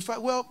only 25.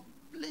 Well,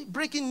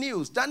 breaking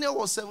news. Daniel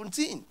was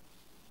 17.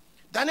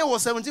 Daniel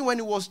was 17 when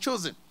he was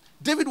chosen.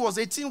 David was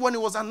 18 when he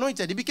was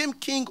anointed. He became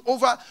king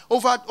over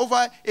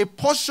a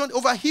portion,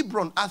 over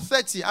Hebron at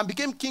 30, and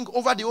became king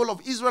over the whole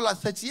of Israel at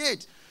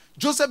 38.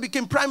 Joseph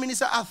became prime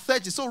minister at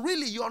 30. So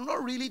really, you are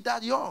not really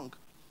that young.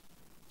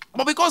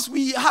 But because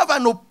we have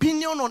an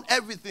opinion on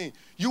everything,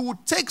 you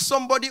would take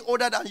somebody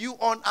older than you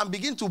on and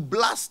begin to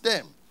blast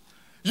them.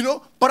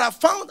 But I've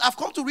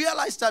come to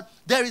realize that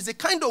there is a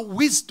kind of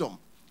wisdom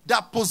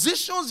that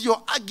positions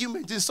your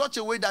argument in such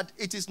a way that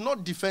it is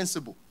not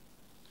defensible.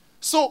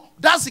 So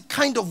that's the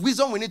kind of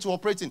wisdom we need to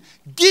operate in.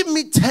 Give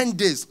me 10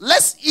 days.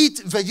 Let's eat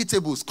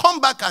vegetables.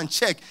 Come back and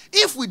check.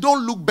 If we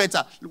don't look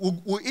better,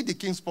 we'll eat the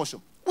king's portion.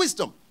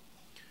 Wisdom.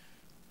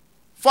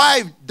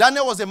 5,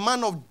 Daniel was a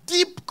man of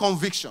deep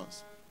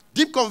convictions.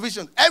 Deep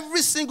conviction.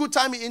 Every single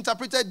time he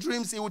interpreted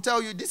dreams, he would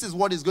tell you this is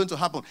what is going to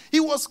happen. He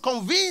was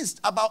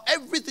convinced about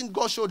everything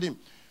God showed him.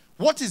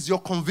 What is your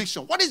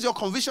conviction? What is your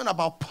conviction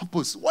about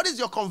purpose? What is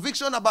your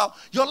conviction about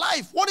your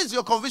life? What is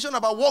your conviction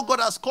about what God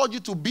has called you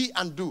to be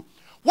and do?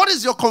 What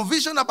is your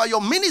conviction about your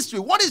ministry?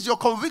 What is your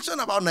conviction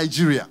about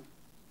Nigeria?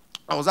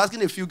 I was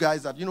asking a few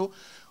guys that,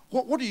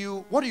 what do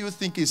you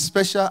think is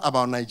special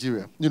about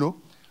Nigeria?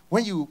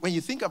 When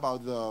you think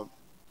about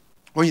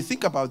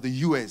the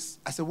US,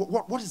 I said,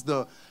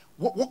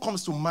 what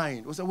comes to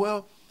mind? I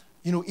said,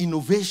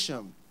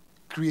 innovation,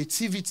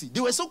 creativity. They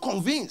were so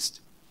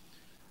convinced.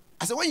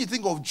 I said, when you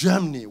think of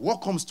Germany, what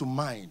comes to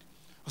mind?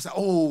 I said,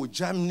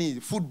 Germany,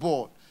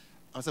 football.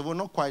 I said,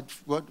 not quite.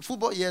 Well,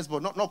 football, yes,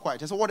 but not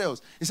quite. I said, what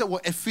else? He said,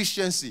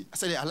 efficiency. I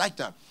said, yeah, I like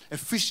that.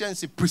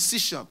 Efficiency,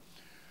 precision.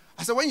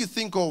 I said, when you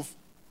think of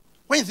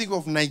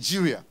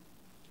Nigeria,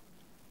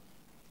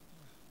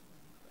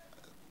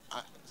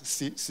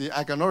 see,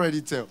 I can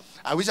already tell.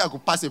 I wish I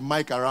could pass a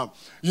mic around.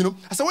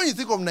 I said, when you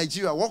think of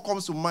Nigeria, what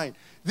comes to mind?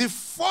 The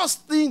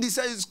first thing they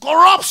say is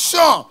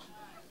corruption.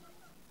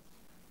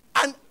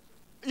 And,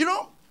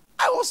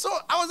 I was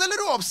a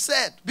little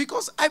upset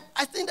because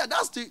I think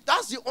that's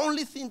the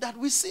only thing that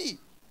we see.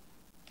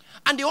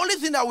 And the only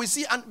thing that we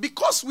see, and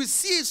because we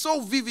see it so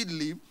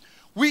vividly,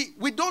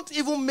 we don't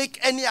even make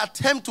any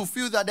attempt to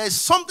feel that there's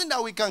something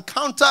that we can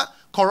counter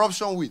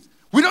corruption with.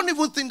 We don't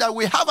even think that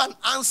we have an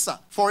answer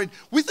for it.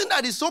 We think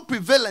that it's so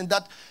prevalent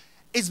that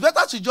it's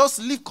better to just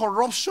leave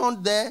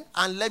corruption there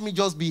and let me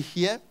just be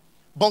here.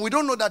 But we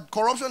don't know that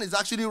corruption is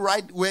actually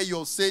right where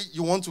you say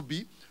you want to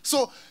be.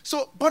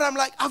 But I'm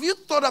like, have you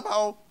thought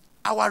about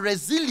our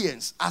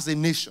resilience as a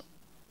nation?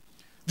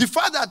 The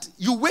fact that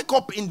you wake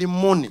up in the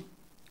morning,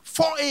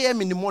 4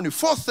 a.m. in the morning,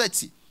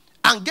 4:30,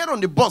 and get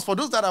on the bus for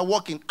those that are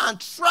working and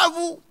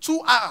travel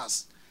 2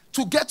 hours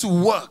to get to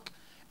work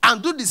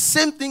and do the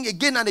same thing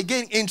again and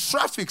again in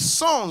traffic,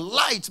 sun,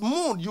 light,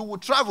 moon, you will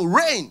travel,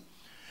 rain.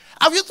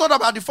 Have you thought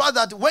about the fact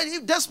that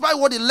despite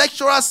what the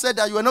lecturer said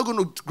that you were not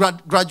going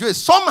to graduate,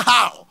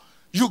 somehow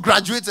you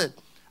graduated?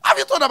 Have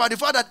you thought about the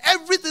fact that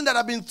everything that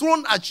has been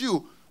thrown at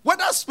you,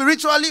 whether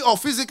spiritually or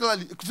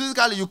physically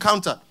you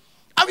countered?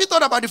 Have you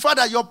thought about the fact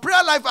that your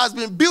prayer life has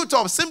been built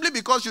up simply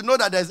because you know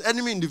that there's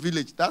enemy in the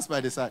village? That's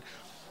by the side.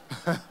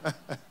 But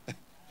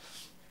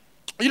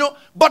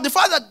the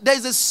fact that there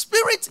is a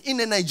spirit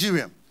in a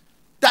Nigerian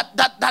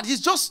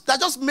that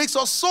just makes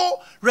us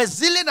so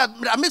resilient,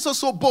 that makes us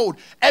so bold.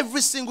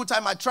 Every single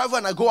time I travel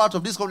and I go out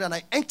of this country and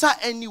I enter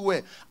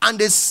anywhere and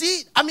they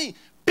see,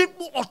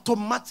 people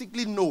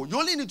automatically know. You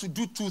only need to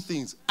do 2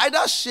 things.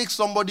 Either shake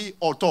somebody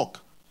or talk.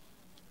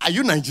 Are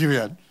you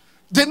Nigerian?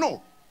 They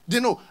know.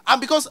 And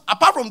because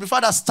apart from the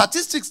fact that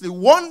statistically,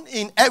 one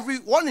in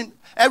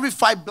every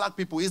 5 black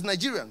people is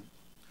Nigerian.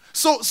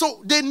 So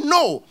they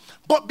know.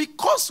 But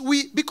because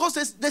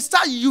there's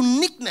that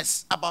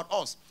uniqueness about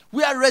us,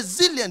 we are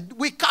resilient.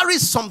 We carry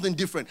something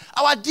different.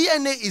 Our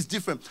DNA is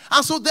different.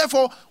 And so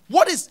therefore,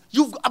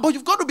 you've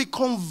got to be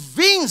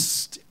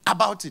convinced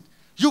about it.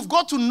 You've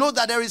got to know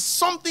that there is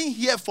something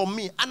here for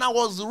me. And I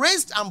was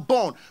raised and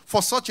born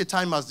for such a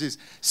time as this.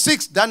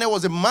 6, Daniel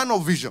was a man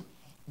of vision.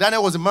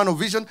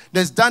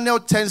 There's Daniel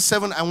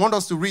 10:7. I want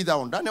us to read that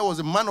one. Daniel was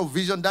a man of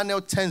vision.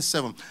 Daniel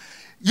 10:7.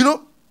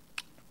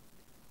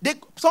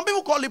 Some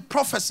people call it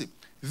prophecy.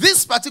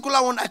 This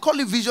particular one, I call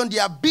it vision, the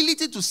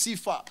ability to see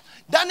far.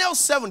 Daniel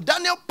 7.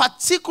 Daniel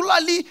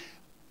particularly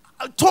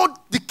told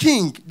the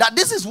king that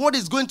this is what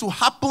is going to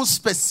happen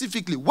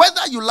specifically.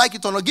 Whether you like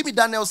it or not, give me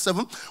Daniel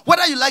 7.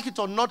 Whether you like it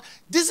or not,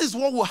 this is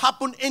what will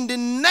happen in the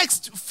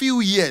next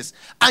few years.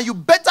 And you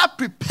better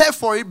prepare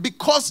for it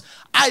because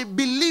I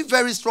believe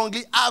very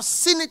strongly, I've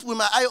seen it with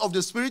my eye of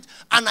the spirit,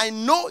 and I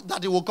know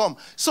that it will come.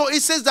 So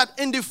it says that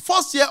in the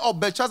first year of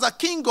Belshazzar,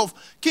 king of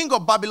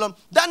Babylon,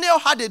 Daniel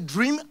had a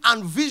dream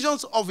and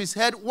visions of his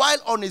head while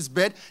on his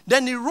bed.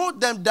 Then he wrote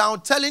them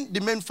down, telling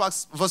the main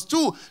facts. Verse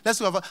 2, let's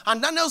go over.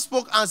 And Daniel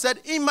spoke and said,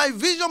 in my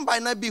vision by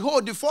night,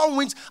 behold, the 4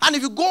 winds. And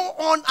if you go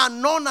on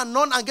and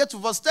on and get to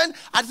verse 10,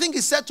 I think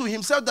he said to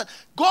himself that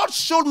God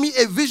showed me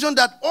a vision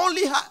that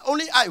only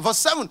I. Verse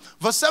 7,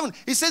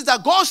 he says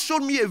that God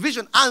showed me a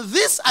vision, and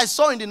this I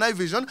saw in the night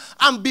vision,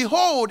 and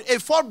behold, a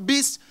 4th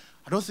beast.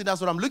 I don't think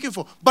that's what I'm looking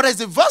for. But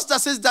there's a verse that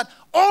says that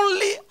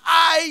only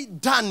I,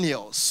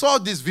 Daniel, saw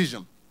this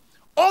vision.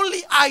 Only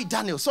I,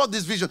 Daniel, saw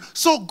this vision.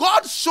 So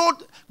God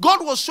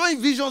was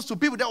showing visions to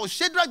people. There was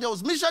Shadrach, there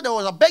was Meshach, there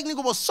was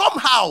Abednego, but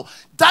somehow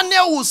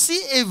Daniel will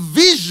see a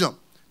vision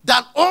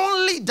that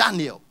only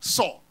Daniel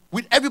saw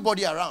with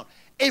everybody around.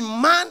 A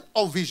man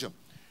of vision.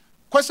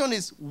 Question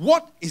is,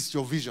 what is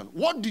your vision?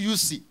 What do you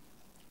see?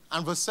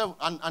 And verse 7,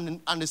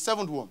 and the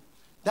seventh one,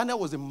 Daniel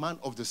was a man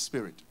of the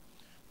Spirit.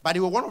 But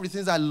it was one of the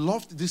things I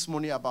loved this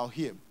morning about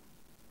him.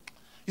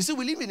 You see,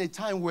 we live in a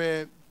time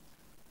where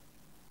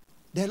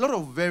there are a lot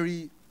of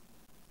very,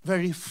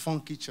 very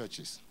funky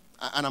churches.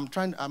 And I'm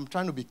trying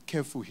to be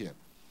careful here.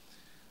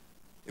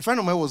 A friend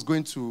of mine was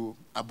going to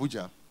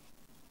Abuja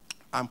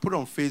and put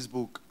on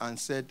Facebook and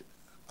said,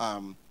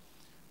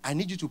 I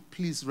need you to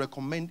please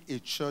recommend a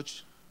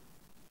church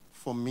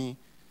for me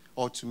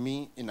or to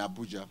me in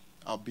Abuja.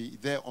 I'll be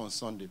there on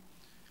Sunday.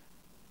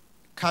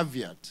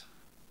 Caveat,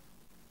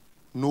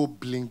 no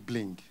bling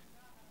bling.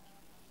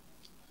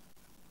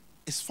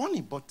 It's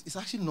funny, but it's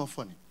actually not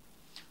funny.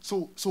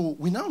 So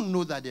we now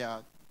know that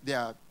there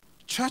are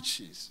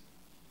churches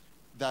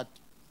that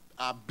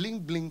are bling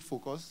bling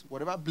focused,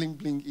 whatever bling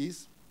bling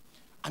is,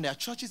 and there are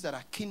churches that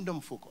are kingdom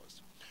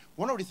focused.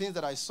 One of the things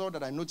that I saw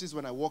that I noticed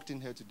when I walked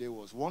in here today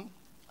was, one,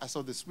 I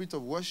saw the spirit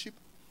of worship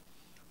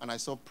and I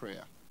saw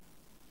prayer.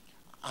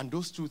 And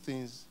those two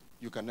things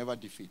you can never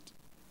defeat.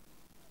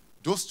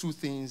 Those two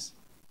things,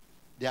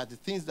 they are the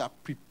things that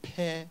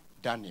prepare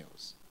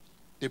Daniels.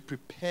 They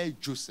prepare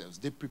Josephs.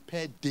 They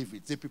prepare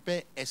Davids. They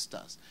prepare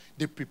Esthers.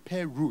 They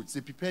prepare Ruths.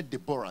 They prepare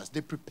Deborahs.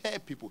 They prepare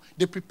people.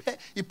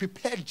 It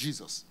prepared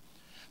Jesus.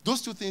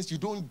 Those two things you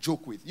don't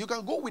joke with. You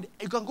can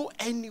go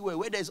anywhere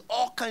where there's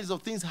all kinds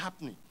of things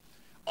happening.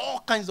 All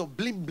kinds of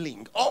bling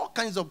bling.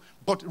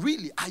 But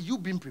really, are you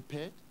being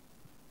prepared?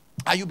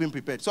 Are you being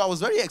prepared? So I was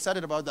very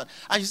excited about that.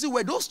 And you see,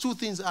 where those two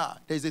things are,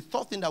 there's a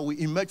third thing that will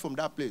emerge from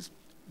that place.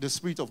 The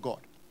Spirit of God.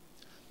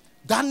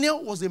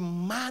 Daniel was a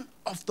man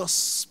of the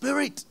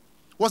Spirit.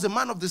 Was a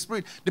man of the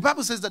Spirit. The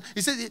Bible says that,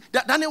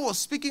 that Daniel was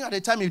speaking at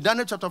a time in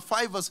Daniel chapter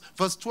 5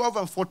 verse 12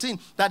 and 14,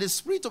 that the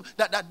spirit of,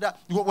 that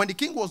when the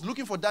king was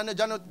looking for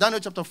Daniel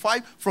chapter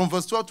 5 from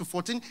verse 12 to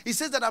 14, he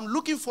says that I'm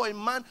looking for a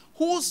man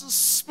whose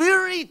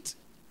spirit,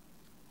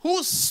 a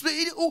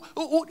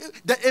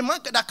man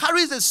that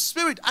carries a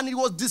spirit, and he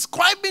was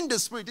describing the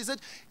spirit. He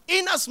said,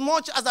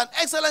 inasmuch as an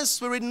excellent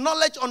spirit,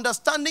 knowledge,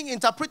 understanding,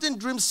 interpreting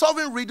dreams,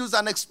 solving riddles,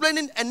 and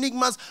explaining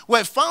enigmas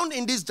were found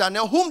in this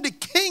Daniel, whom the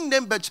king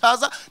named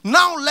Belshazzar.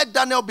 Now let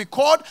Daniel be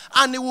called,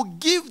 and he will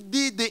give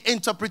thee the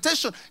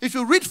interpretation. If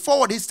you read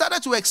forward, he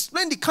started to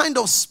explain the kind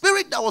of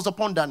spirit that was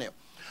upon Daniel.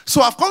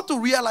 So I've come to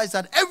realize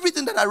that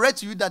everything that I read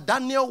to you that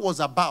Daniel was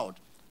about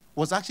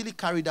was actually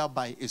carried out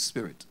by a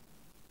spirit.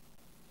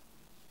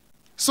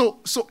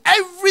 So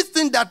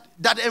everything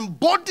that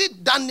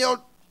embodied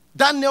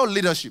Daniel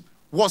leadership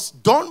was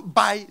done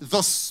by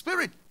the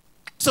Spirit.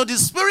 So the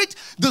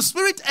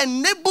Spirit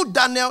enabled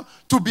Daniel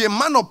to be a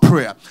man of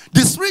prayer.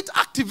 The Spirit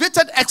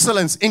activated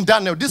excellence in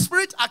Daniel. The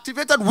Spirit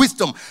activated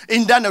wisdom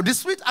in Daniel. The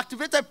Spirit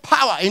activated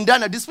power in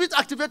Daniel. The Spirit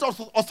activated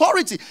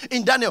authority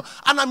in Daniel.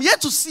 And I'm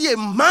yet to see a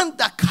man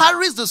that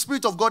carries the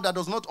Spirit of God that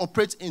does not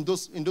operate in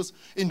those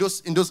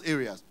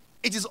areas.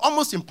 It is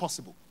almost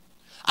impossible.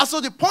 And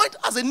so the point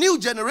as a new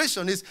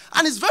generation is,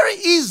 and it's very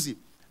easy,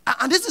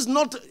 and this is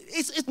not,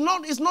 it's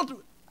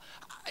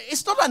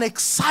not an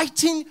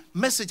exciting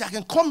message. I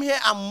can come here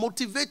and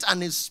motivate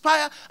and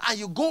inspire, and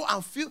you go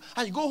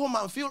home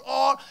and feel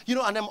all,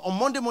 and then on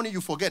Monday morning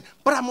you forget.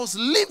 But I must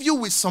leave you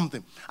with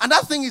something. And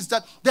that thing is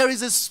that there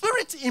is a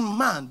spirit in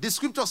man, the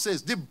scripture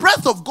says, the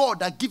breath of God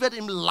that giveth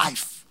him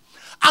life.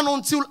 And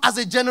until as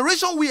a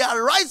generation we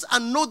arise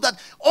and know that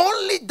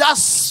only that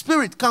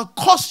spirit can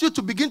cause you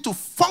to begin to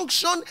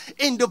function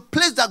in the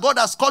place that God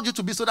has called you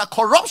to be, so that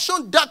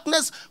corruption,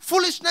 darkness,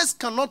 foolishness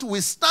cannot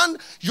withstand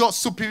your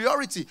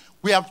superiority,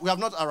 we have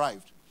not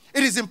arrived.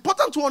 It is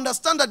important to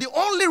understand that the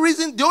only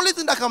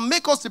thing that can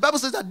make us, the Bible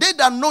says that they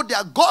that know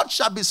their God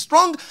shall be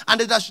strong, and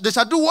they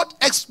shall do what?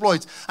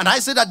 Exploits. And I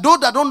say that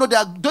those that don't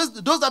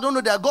know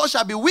their God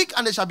shall be weak,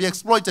 and they shall be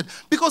exploited.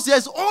 Because there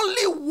is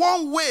only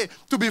one way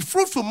to be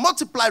fruitful,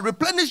 multiply,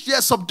 replenish,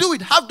 yes, subdue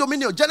it, have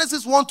dominion.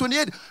 Genesis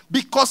 1:28,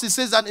 because it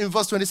says that in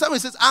verse 27, it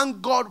says,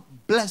 and God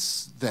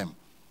bless them.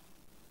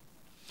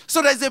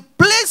 So there's a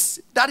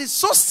place that is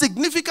so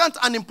significant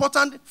and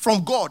important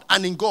from God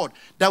and in God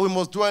that we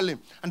must dwell in.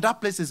 And that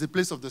place is the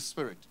place of the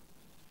Spirit.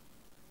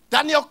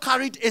 Daniel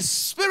carried a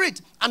spirit,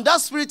 and that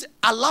spirit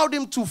allowed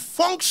him to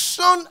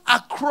function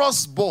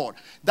across board.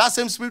 That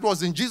same spirit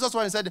was in Jesus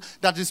when he said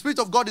that the Spirit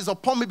of God is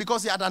upon me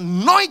because he had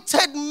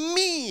anointed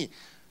me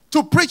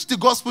to preach the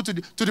gospel to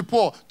the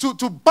poor,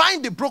 to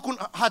bind the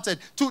brokenhearted,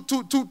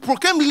 to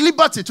proclaim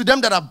liberty to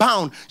them that are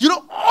bound.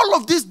 All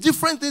of these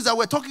different things that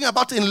we're talking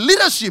about in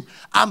leadership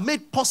are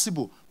made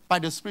possible by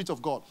the Spirit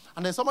of God.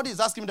 And then somebody is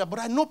asking me that, but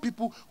I know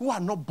people who are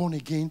not born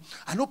again.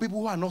 I know people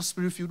who are not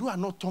spirit-filled, who are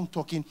not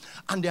tongue-talking,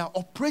 and they are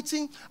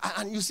operating,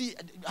 and you see,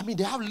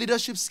 they have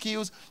leadership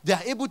skills. They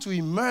are able to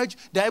emerge.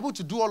 They are able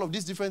to do all of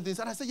these different things.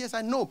 And I say, yes,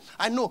 I know.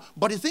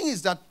 But the thing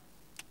is that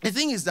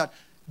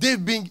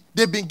they've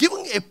been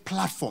given a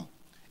platform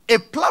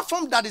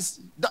that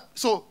is,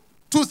 so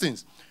two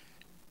things.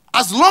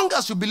 As long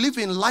as you believe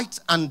in light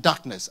and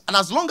darkness, and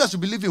as long as you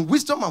believe in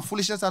wisdom and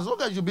foolishness, as long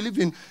as you believe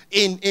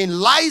in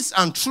lies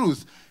and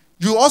truth,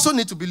 you also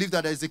need to believe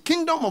that there is a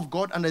kingdom of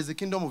God and there is a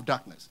kingdom of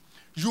darkness.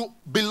 you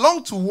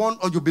belong to one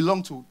or you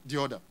belong to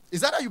the other.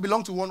 Is that you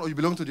belong to one or you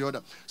belong to the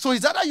other? So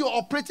is that you're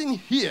operating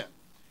here,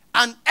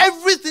 and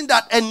everything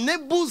that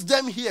enables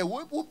them here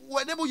will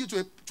enable you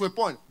to a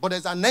point, but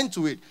there's an end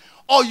to it.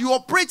 Or you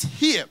operate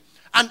here,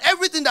 and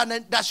everything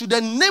that should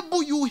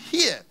enable you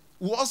here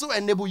will also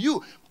enable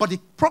you. But the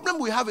problem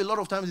we have a lot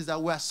of times is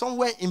that we are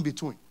somewhere in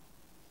between.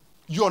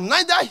 You're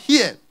neither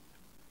here,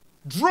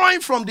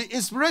 drawing from the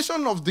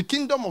inspiration of the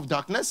kingdom of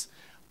darkness,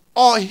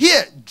 or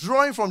here,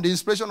 drawing from the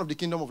inspiration of the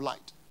kingdom of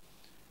light.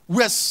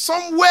 We're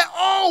somewhere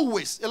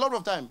always, a lot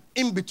of time,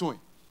 in between.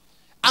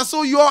 And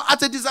so you're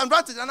at a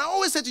disadvantage. And I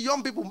always say to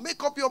young people,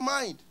 make up your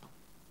mind.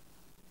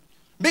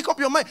 Make up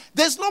your mind.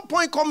 There's no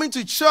point coming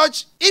to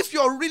church if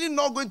you're really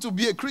not going to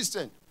be a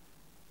Christian.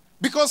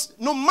 Because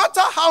no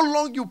matter how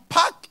long you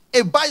park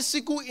a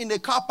bicycle in a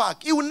car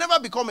park, it will never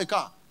become a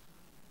car.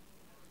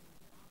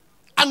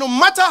 And no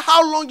matter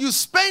how long you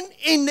spend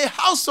in the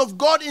house of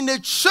God, in a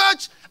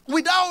church,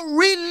 without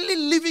really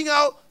living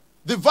out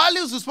the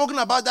values we've spoken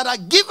about that are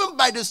given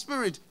by the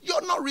Spirit,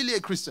 you're not really a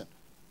Christian.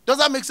 Does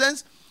that make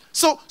sense?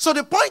 So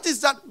the point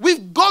is that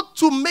we've got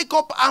to make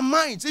up our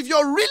minds. If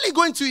you're really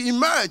going to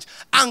emerge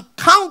and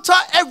counter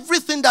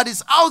everything that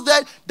is out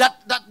there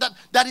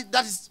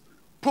that is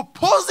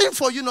proposing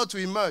for you not to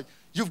emerge,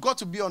 you've got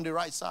to be on the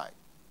right side.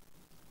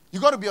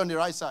 You've got to be on the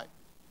right side.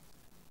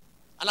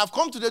 And I've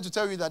come today to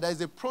tell you that there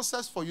is a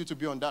process for you to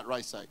be on that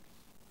right side.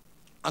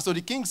 And so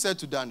the king said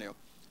to Daniel,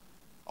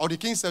 or the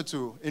king said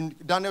to, in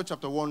Daniel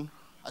chapter 1,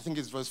 I think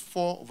it's verse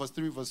 4, verse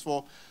 3, verse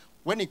 4,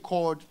 when he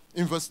called,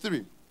 in verse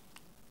 3,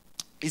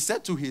 he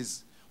said to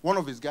one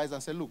of his guys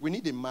and said, look, we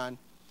need a man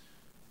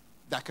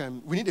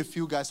we need a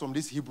few guys from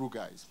these Hebrew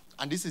guys.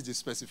 And this is the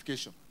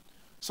specification.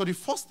 So the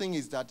first thing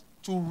is that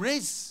to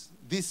raise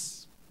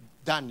these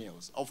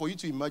Daniels, or for you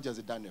to emerge as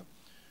a Daniel,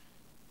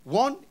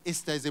 one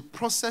is there's a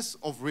process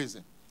of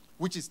raising,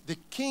 which is the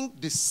king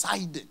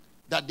decided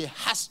that there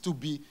has to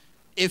be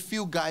a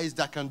few guys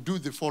that can do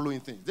the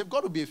following things. They've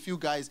got to be a few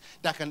guys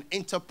that can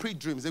interpret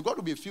dreams. They've got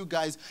to be a few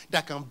guys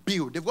that can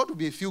build. They've got to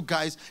be a few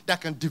guys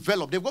that can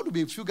develop. They've got to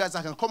be a few guys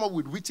that can come up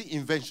with witty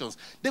inventions.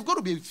 They've got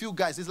to be a few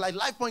guys. It's like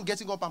Life Point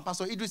getting up and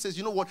Pastor Idris says,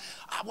 you know what,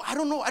 I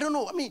don't know.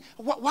 I mean,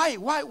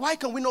 why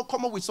can we not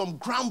come up with some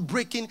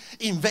groundbreaking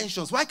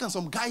inventions? Why can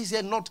some guys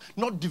here not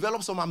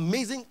develop some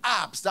amazing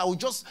apps that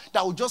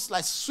will just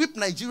like sweep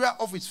Nigeria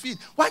off its feet?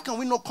 Why can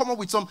we not come up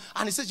with some?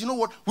 And he says, you know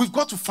what, we've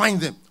got to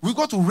find them. We've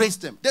got to raise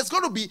them. There's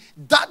got to be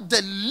that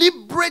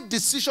deliberate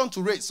decision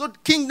to raise. So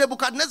King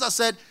Nebuchadnezzar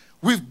said,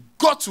 we've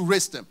got to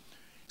raise them.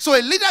 So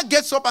a leader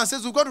gets up and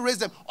says, we've got to raise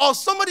them. Or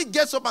somebody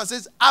gets up and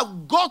says,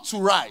 I've got to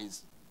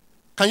rise.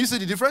 Can you see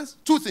the difference?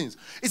 Two things.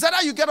 It's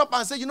either you get up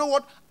and say, you know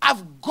what,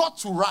 I've got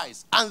to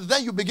rise. And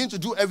then you begin to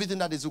do everything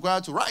that is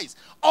required to rise.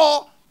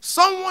 Or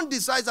someone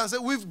decides and says,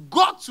 we've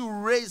got to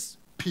raise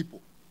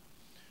people.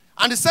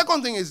 And the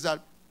second thing is that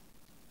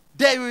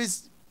there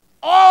is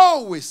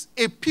always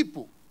a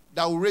people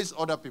that will raise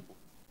other people.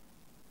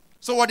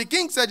 So what the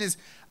king said is,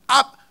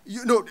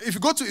 if you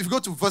go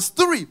to verse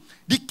 3,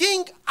 the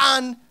king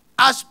and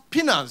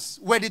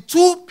Ashpenaz were the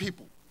two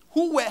people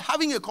who were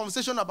having a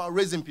conversation about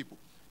raising people.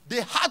 They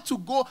had to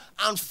go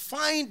and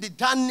find the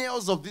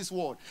Daniels of this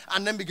world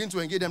and then begin to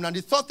engage them. And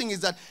the third thing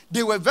is that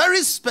they were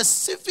very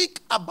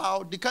specific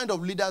about the kind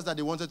of leaders that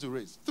they wanted to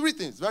raise. Three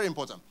things, very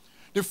important.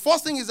 The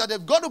first thing is that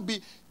they've got to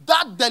be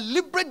that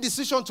deliberate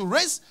decision to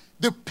raise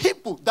the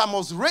people that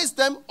must raise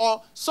them,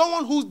 or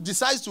someone who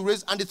decides to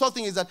raise. And the third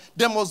thing is that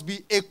there must be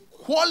a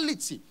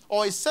quality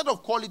or a set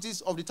of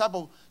qualities of the type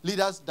of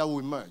leaders that will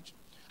emerge.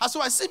 And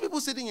so I see people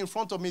sitting in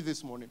front of me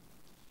this morning,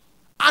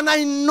 and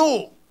I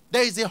know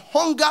there is a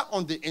hunger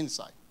on the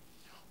inside.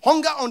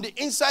 Hunger on the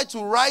inside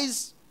to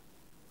rise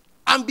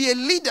and be a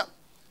leader.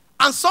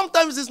 And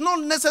sometimes it's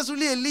not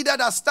necessarily a leader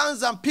that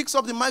stands and picks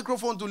up the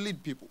microphone to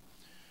lead people.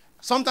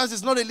 Sometimes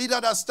it's not a leader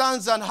that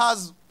stands and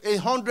has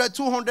 100,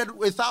 200,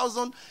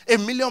 1,000,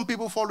 1,000,000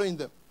 people following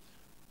them.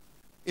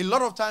 A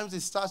lot of times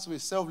it starts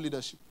with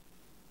self-leadership.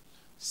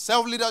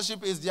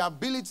 Self-leadership is the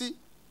ability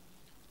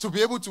to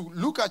be able to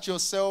look at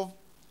yourself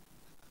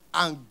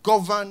and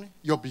govern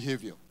your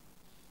behavior.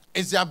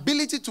 It's the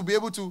ability to be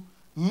able to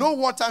know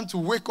what time to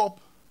wake up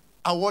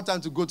and what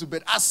time to go to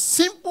bed. As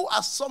simple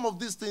as some of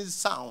these things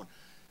sound,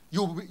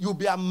 you'll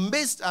be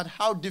amazed at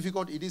how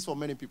difficult it is for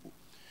many people.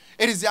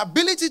 It is the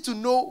ability to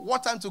know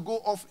what time to go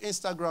off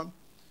Instagram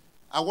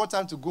and what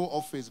time to go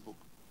off Facebook.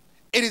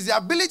 It is the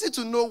ability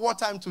to know what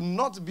time to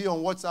not be on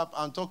WhatsApp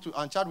and talk to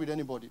and chat with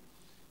anybody,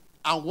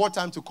 and what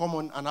time to come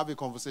on and have a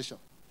conversation.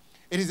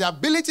 It is the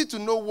ability to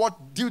know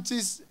what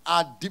duties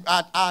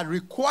are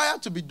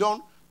required to be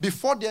done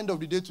before the end of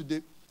the day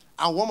today,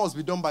 and what must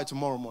be done by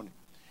tomorrow morning.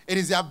 It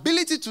is the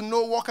ability to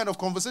know what kind of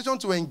conversation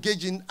to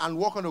engage in and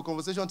what kind of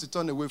conversation to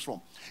turn away from.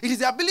 It is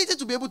the ability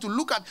to be able to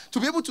look at, to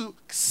be able to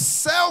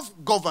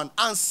self-govern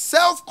and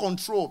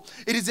self-control.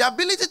 It is the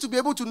ability to be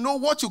able to know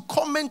what you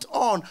comment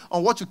on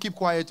what you keep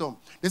quiet on.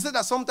 They say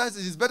that sometimes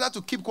it is better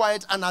to keep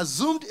quiet and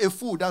assume a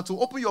fool than to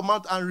open your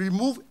mouth and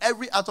remove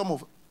every atom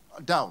of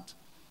doubt.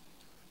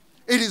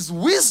 It is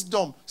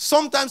wisdom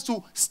sometimes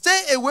to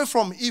stay away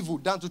from evil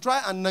than to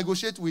try and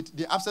negotiate with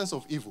the absence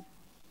of evil.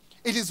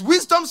 It is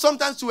wisdom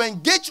sometimes to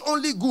engage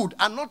only good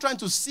and not trying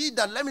to see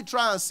that, let me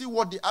try and see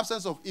what the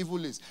absence of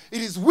evil is.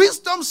 It is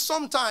wisdom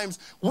sometimes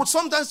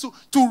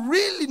to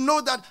really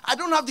know that I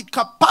don't have the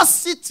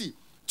capacity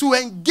to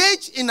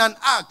engage in an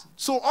act.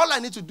 So all I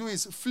need to do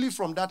is flee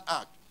from that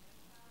act.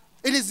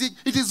 It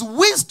is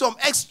wisdom,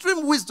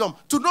 extreme wisdom,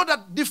 to know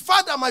that the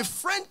fact that my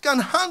friend can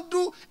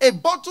handle a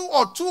bottle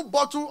or 2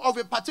 bottles of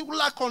a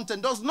particular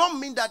content does not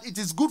mean that it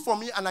is good for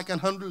me and I can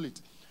handle it.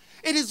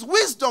 It is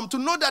wisdom to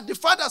know that the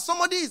fact that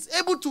somebody is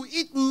able to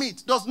eat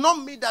meat does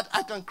not mean that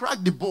I can crack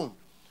the bone.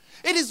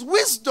 It is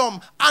wisdom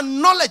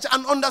and knowledge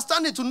and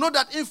understanding to know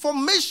that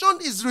information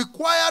is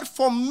required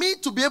for me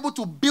to be able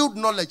to build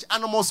knowledge,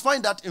 and I must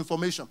find that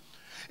information.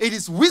 It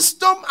is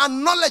wisdom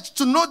and knowledge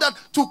to know that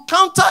to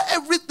counter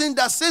everything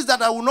that says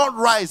that I will not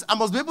rise, I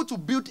must be able to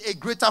build a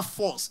greater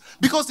force.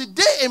 Because the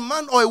day a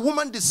man or a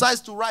woman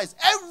decides to rise,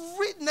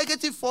 every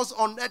negative force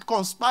on earth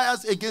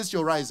conspires against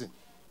your rising.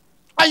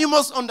 And you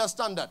must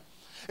understand that.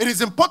 It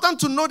is important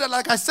to know that,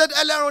 like I said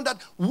earlier on,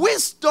 that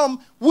wisdom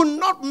will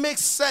not make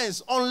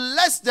sense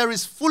unless there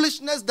is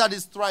foolishness that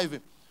is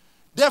thriving.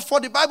 Therefore,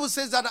 the Bible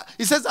says that,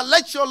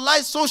 let your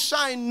light so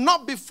shine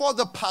not before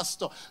the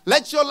pastor.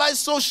 Let your light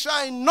so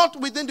shine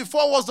not within the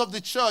 4 walls of the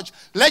church.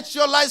 Let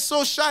your light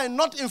so shine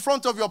not in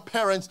front of your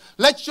parents.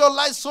 Let your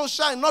light so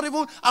shine not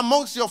even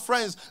amongst your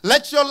friends.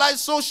 Let your light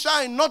so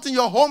shine not in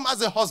your home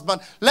as a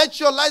husband. Let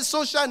your light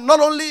so shine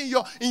not only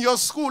in your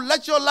school.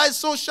 Let your light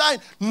so shine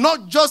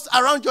not just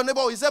around your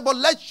neighborhood. He said, but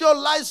let your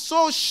light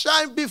so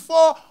shine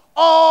before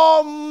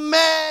all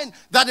men,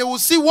 that they will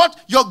see what?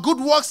 Your good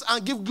works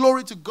and give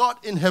glory to God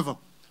in heaven.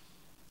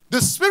 The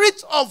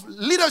spirit of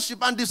leadership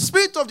and the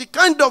spirit of the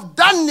kind of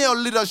Daniel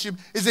leadership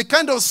is a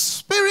kind of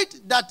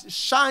spirit that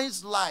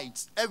shines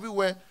lights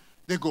everywhere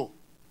they go.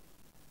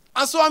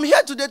 And so I'm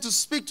here today to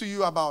speak to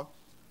you about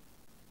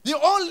the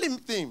only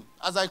thing,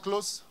 as I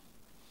close,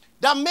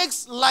 that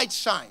makes light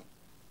shine.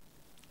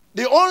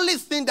 The only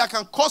thing that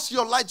can cause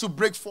your light to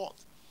break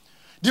forth.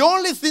 The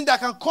only thing that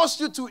can cause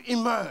you to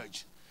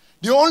emerge.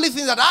 The only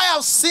thing that I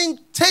have seen,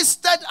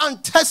 tasted,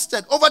 and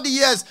tested over the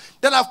years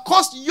that have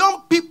caused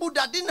young people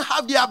that didn't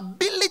have the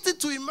ability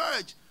to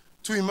emerge.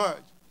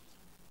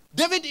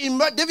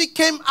 David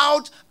came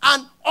out,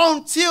 and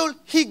until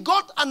he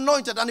got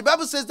anointed, and the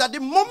Bible says that the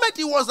moment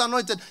he was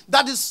anointed,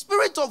 that the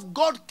Spirit of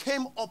God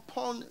came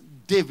upon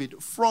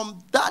David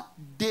from that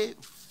day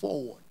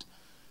forward.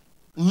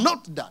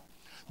 Not that.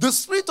 The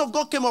Spirit of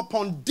God came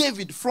upon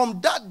David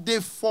from that day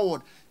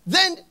forward.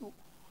 Then,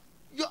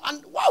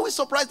 and why are we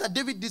surprised that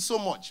David did so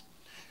much?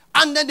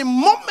 And then the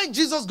moment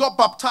Jesus got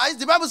baptized,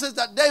 the Bible says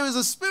that there is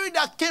a spirit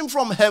that came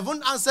from heaven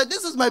and said,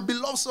 this is my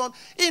beloved son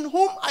in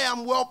whom I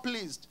am well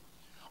pleased.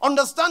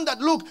 Understand that,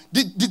 look,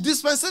 the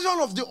dispensation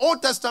of the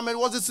Old Testament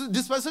was the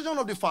dispensation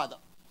of the Father.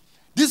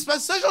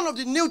 Dispensation of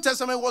the New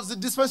Testament was the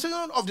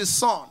dispensation of the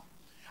Son.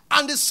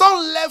 And the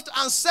Son left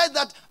and said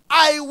that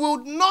I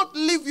will not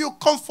leave you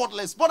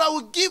comfortless, but I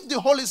will give the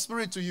Holy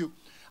Spirit to you.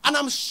 And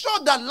I'm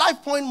sure that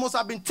Life Point must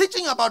have been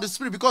teaching about the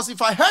Spirit, because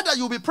if I heard that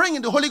you'll be praying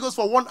in the Holy Ghost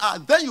for 1 hour,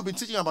 then you'll be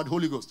teaching about the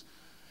Holy Ghost.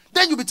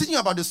 Then you'll be teaching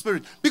about the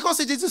Spirit.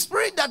 Because it is the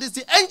Spirit that is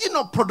the engine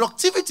of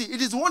productivity.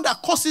 It is the one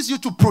that causes you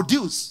to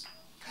produce.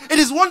 It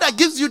is one that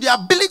gives you the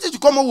ability to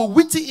come up with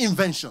witty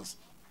inventions.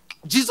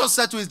 Jesus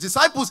said to his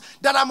disciples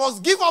that I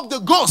must give up the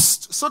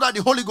ghost so that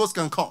the Holy Ghost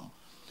can come.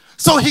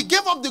 So he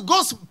gave up the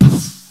ghost,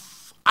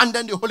 and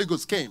then the Holy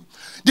Ghost came.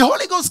 The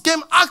Holy Ghost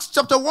came, Acts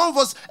chapter 1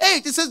 verse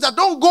 8. It says that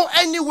don't go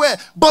anywhere,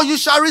 but you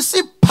shall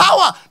receive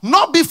power,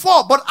 not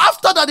before, but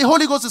after that the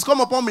Holy Ghost is come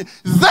upon me.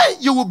 Then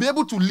you will be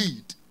able to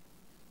lead.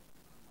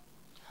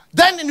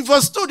 Then in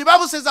verse 2, the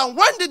Bible says that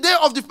when the day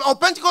of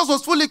Pentecost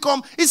was fully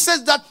come, it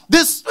says that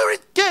the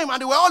Spirit came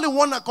and they were all in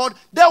one accord.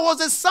 There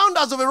was a sound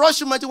as of a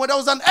rushing mighty wind. There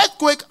was an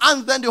earthquake,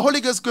 and then the Holy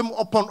Ghost came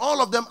upon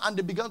all of them, and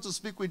they began to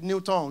speak with new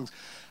tongues.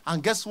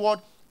 And guess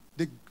what?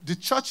 The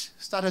church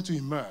started to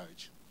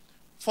emerge.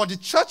 For the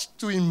church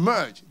to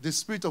emerge, the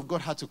Spirit of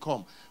God had to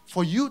come.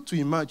 For you to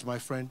emerge, my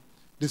friend,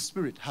 the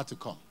Spirit had to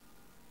come.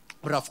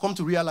 But I've come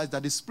to realize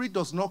that the Spirit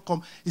does not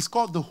come. It's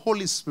called the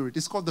Holy Spirit.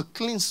 It's called the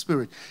clean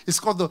Spirit. It's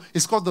called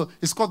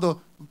the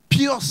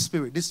pure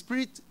Spirit. The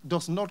Spirit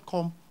does not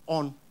come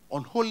on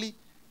unholy,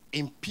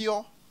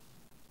 impure,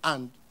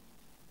 and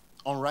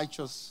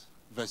unrighteous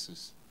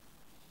vessels.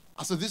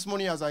 And so this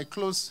morning, as I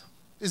close,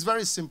 it's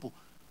very simple.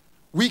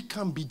 We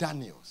can be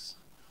Daniels.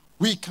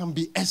 We can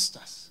be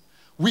Esthers.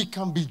 We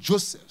can be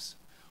Josephs.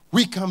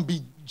 We can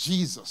be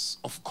Jesus,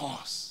 of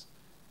course.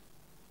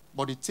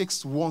 But it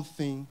takes one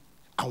thing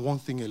and one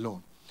thing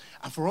alone.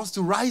 And for us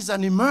to rise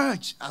and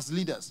emerge as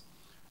leaders,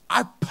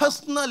 I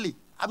personally,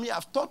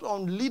 I've taught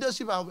on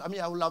leadership. I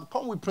will have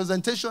come with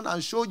presentation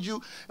and showed you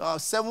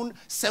seven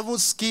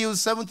skills,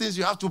 7 things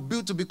you have to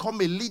build to become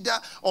a leader,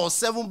 or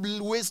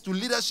 7 ways to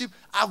leadership.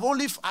 I've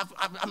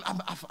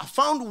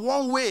found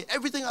one way.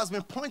 Everything has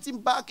been pointing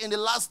back in the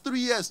last 3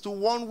 years to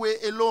one way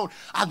alone.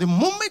 At the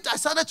moment I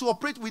started to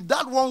operate with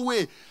that one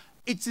way,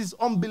 It is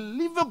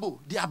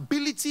unbelievable the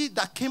ability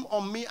that came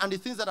on me and the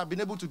things that I've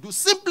been able to do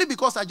simply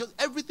because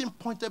everything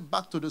pointed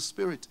back to the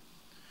Spirit.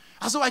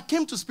 And so I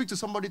came to speak to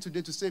somebody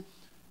today to say,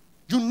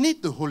 you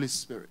need the Holy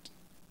Spirit.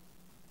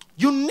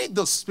 You need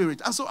the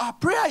Spirit. And so our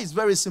prayer is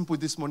very simple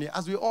this morning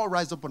as we all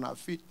rise up on our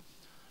feet.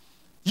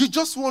 You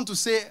just want to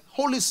say,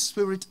 Holy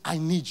Spirit, I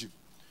need you.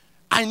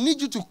 I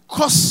need you to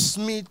cause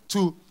me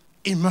to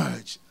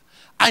emerge.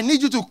 I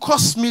need you to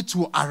cause me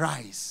to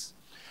arise.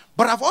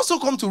 But I've also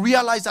come to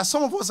realize that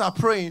some of us are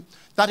praying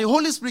that the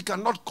Holy Spirit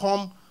cannot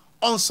come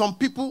on some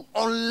people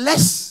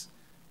unless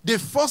they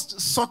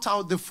first sort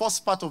out the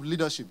first part of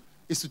leadership,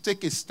 is to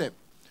take a step.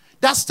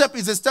 That step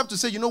is a step to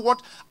say, you know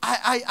what,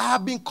 I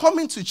have been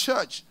coming to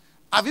church.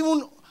 I've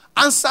even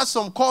answered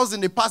some calls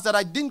in the past that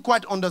I didn't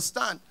quite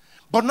understand.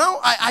 But now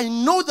I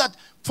know that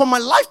for my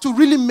life to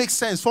really make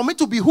sense, for me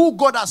to be who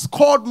God has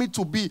called me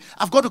to be,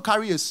 I've got to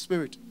carry a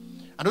spirit.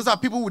 And those are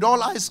people with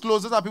all eyes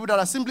closed. Those are people that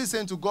are simply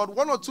saying to God,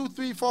 1 or 2,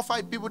 3, 4,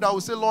 5 people that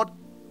will say, Lord,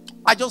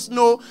 I just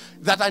know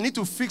that I need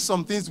to fix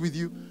some things with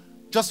you.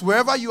 Just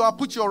wherever you are,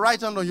 put your right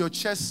hand on your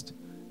chest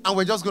and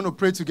we're just going to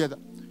pray together.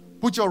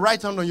 Put your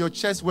right hand on your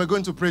chest. We're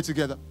going to pray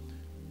together.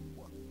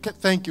 Okay,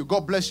 thank you.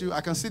 God bless you. I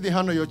can see the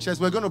hand on your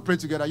chest. We're going to pray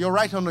together. Your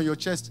right hand on your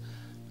chest.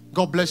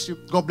 God bless you.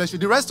 God bless you.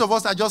 The rest of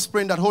us are just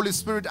praying that, Holy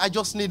Spirit, I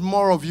just need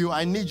more of you.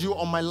 I need you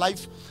on my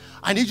life.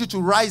 I need you to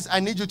rise. I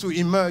need you to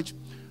emerge.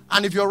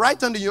 And if your right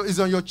hand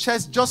is on your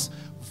chest, just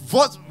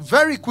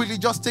very quickly,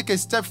 just take a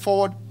step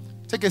forward.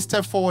 Take a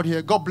step forward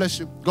here. God bless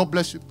you. God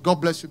bless you.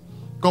 God bless you.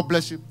 God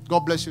bless you.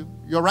 God bless you.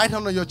 Your right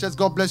hand on your chest.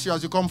 God bless you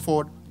as you come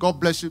forward. God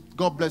bless you.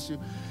 God bless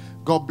you.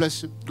 God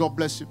bless you. God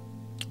bless you.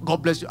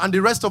 God bless you. And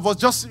the rest of us,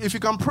 just if you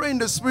can pray in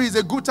the Spirit, it's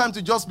a good time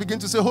to just begin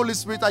to say, Holy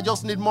Spirit, I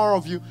just need more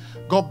of you.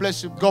 God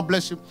bless you. God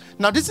bless you.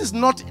 Now, this is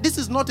not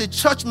a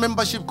church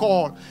membership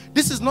call.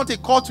 This is not a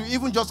call to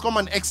even just come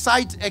and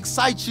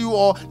excite you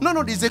or no,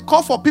 it's a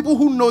call for people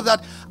who know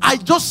that I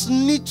just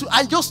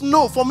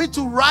know for me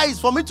to rise,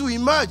 for me to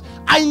emerge,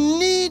 I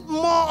need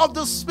more of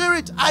the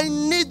Spirit. I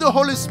need the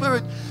Holy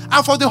Spirit.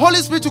 And for the Holy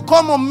Spirit to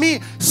come on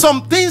me,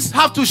 some things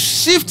have to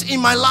shift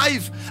in my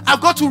life. I've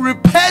got to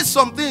repair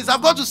some things.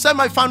 I've got to set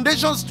my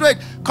foundation straight.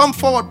 Come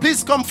forward.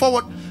 Please come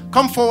forward.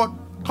 Come forward.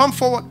 Come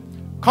forward.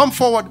 Come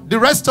forward. The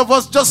rest of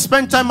us just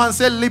spend time and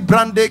say,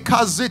 Librande,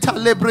 Kazita,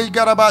 Lebre,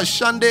 Garaba,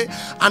 Shande.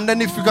 And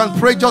then if you can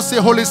pray, just say,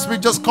 Holy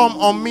Spirit, just come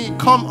on me.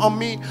 Come on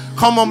me.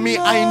 Come on me.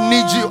 I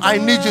need you. I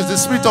need you. The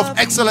spirit of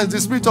excellence,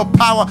 the spirit of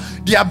power,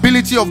 the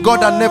ability of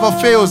God that never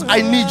fails.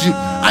 I need you.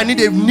 I need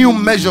a new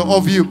measure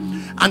of you.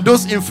 And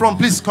those in front,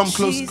 please come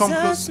close, come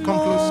close, come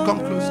close, come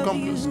close,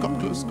 come close, come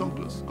close, come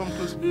close, come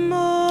close, come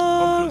close,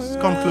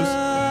 come close,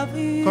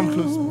 come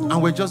close.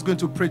 And we're just going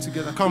to pray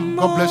together. Come,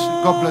 God bless you,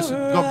 God bless you,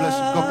 God bless you,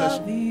 God bless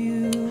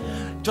you.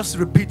 Just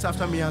repeat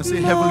after me and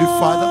say, Heavenly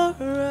Father,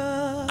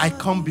 I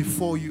come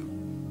before you.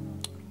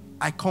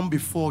 I come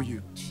before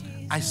you.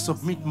 I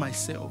submit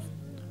myself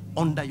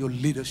under your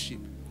leadership.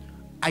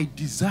 I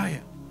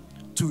desire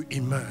to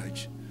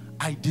emerge.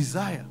 I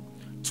desire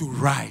to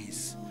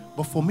rise.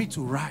 But for me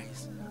to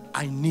rise,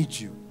 I need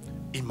you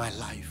in my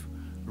life.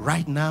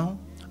 Right now,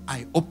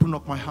 I open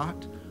up my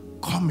heart.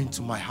 Come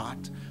into my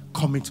heart.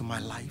 Come into my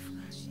life.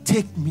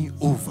 Take me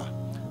over.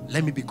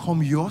 Let me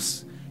become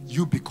yours.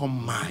 You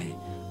become mine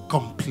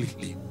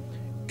completely.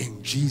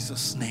 In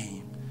Jesus'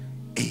 name,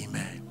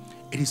 amen.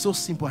 It is so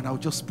simple, and I'll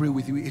just pray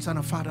with you.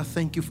 Eternal Father,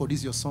 thank you for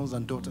these, your sons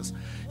and daughters.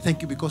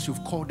 Thank you because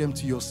you've called them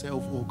to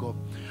yourself, oh God.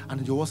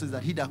 And your word says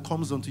that he that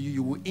comes unto you,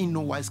 you will in no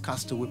wise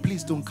cast away.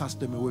 Please don't cast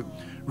them away.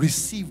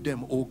 Receive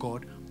them, oh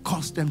God.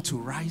 Cause them to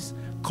rise.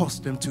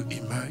 Cause them to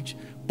emerge.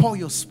 Pour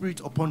your spirit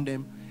upon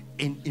them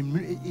in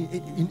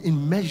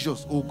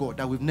measures, oh God,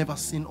 that we've never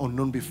seen or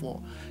known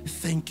before.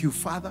 Thank you,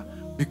 Father,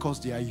 because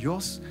they are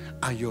yours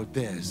and you're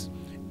theirs.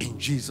 In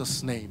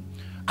Jesus' name.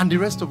 And the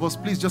rest of us,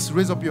 please just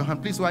raise up your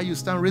hand. Please, while you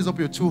stand, raise up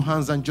your two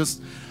hands and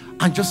just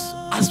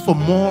ask for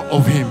more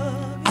of him.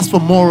 Ask for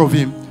more of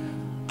him.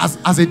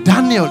 As a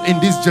Daniel in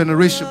this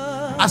generation,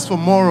 ask for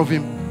more of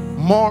him.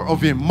 More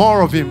of him.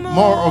 More of him.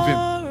 More of him.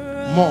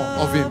 More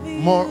of him.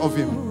 More of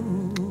him.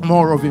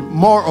 More of him.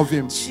 More of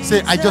him.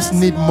 Say, I just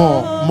need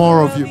more.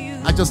 More of you.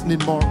 I just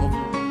need more of you.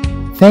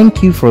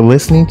 Thank you for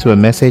listening to a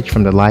message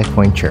from the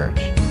LifePoint Church.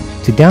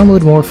 To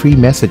download more free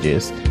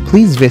messages,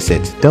 please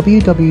visit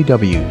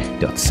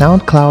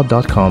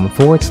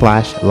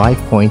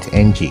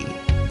www.soundcloud.com/LifePointNG.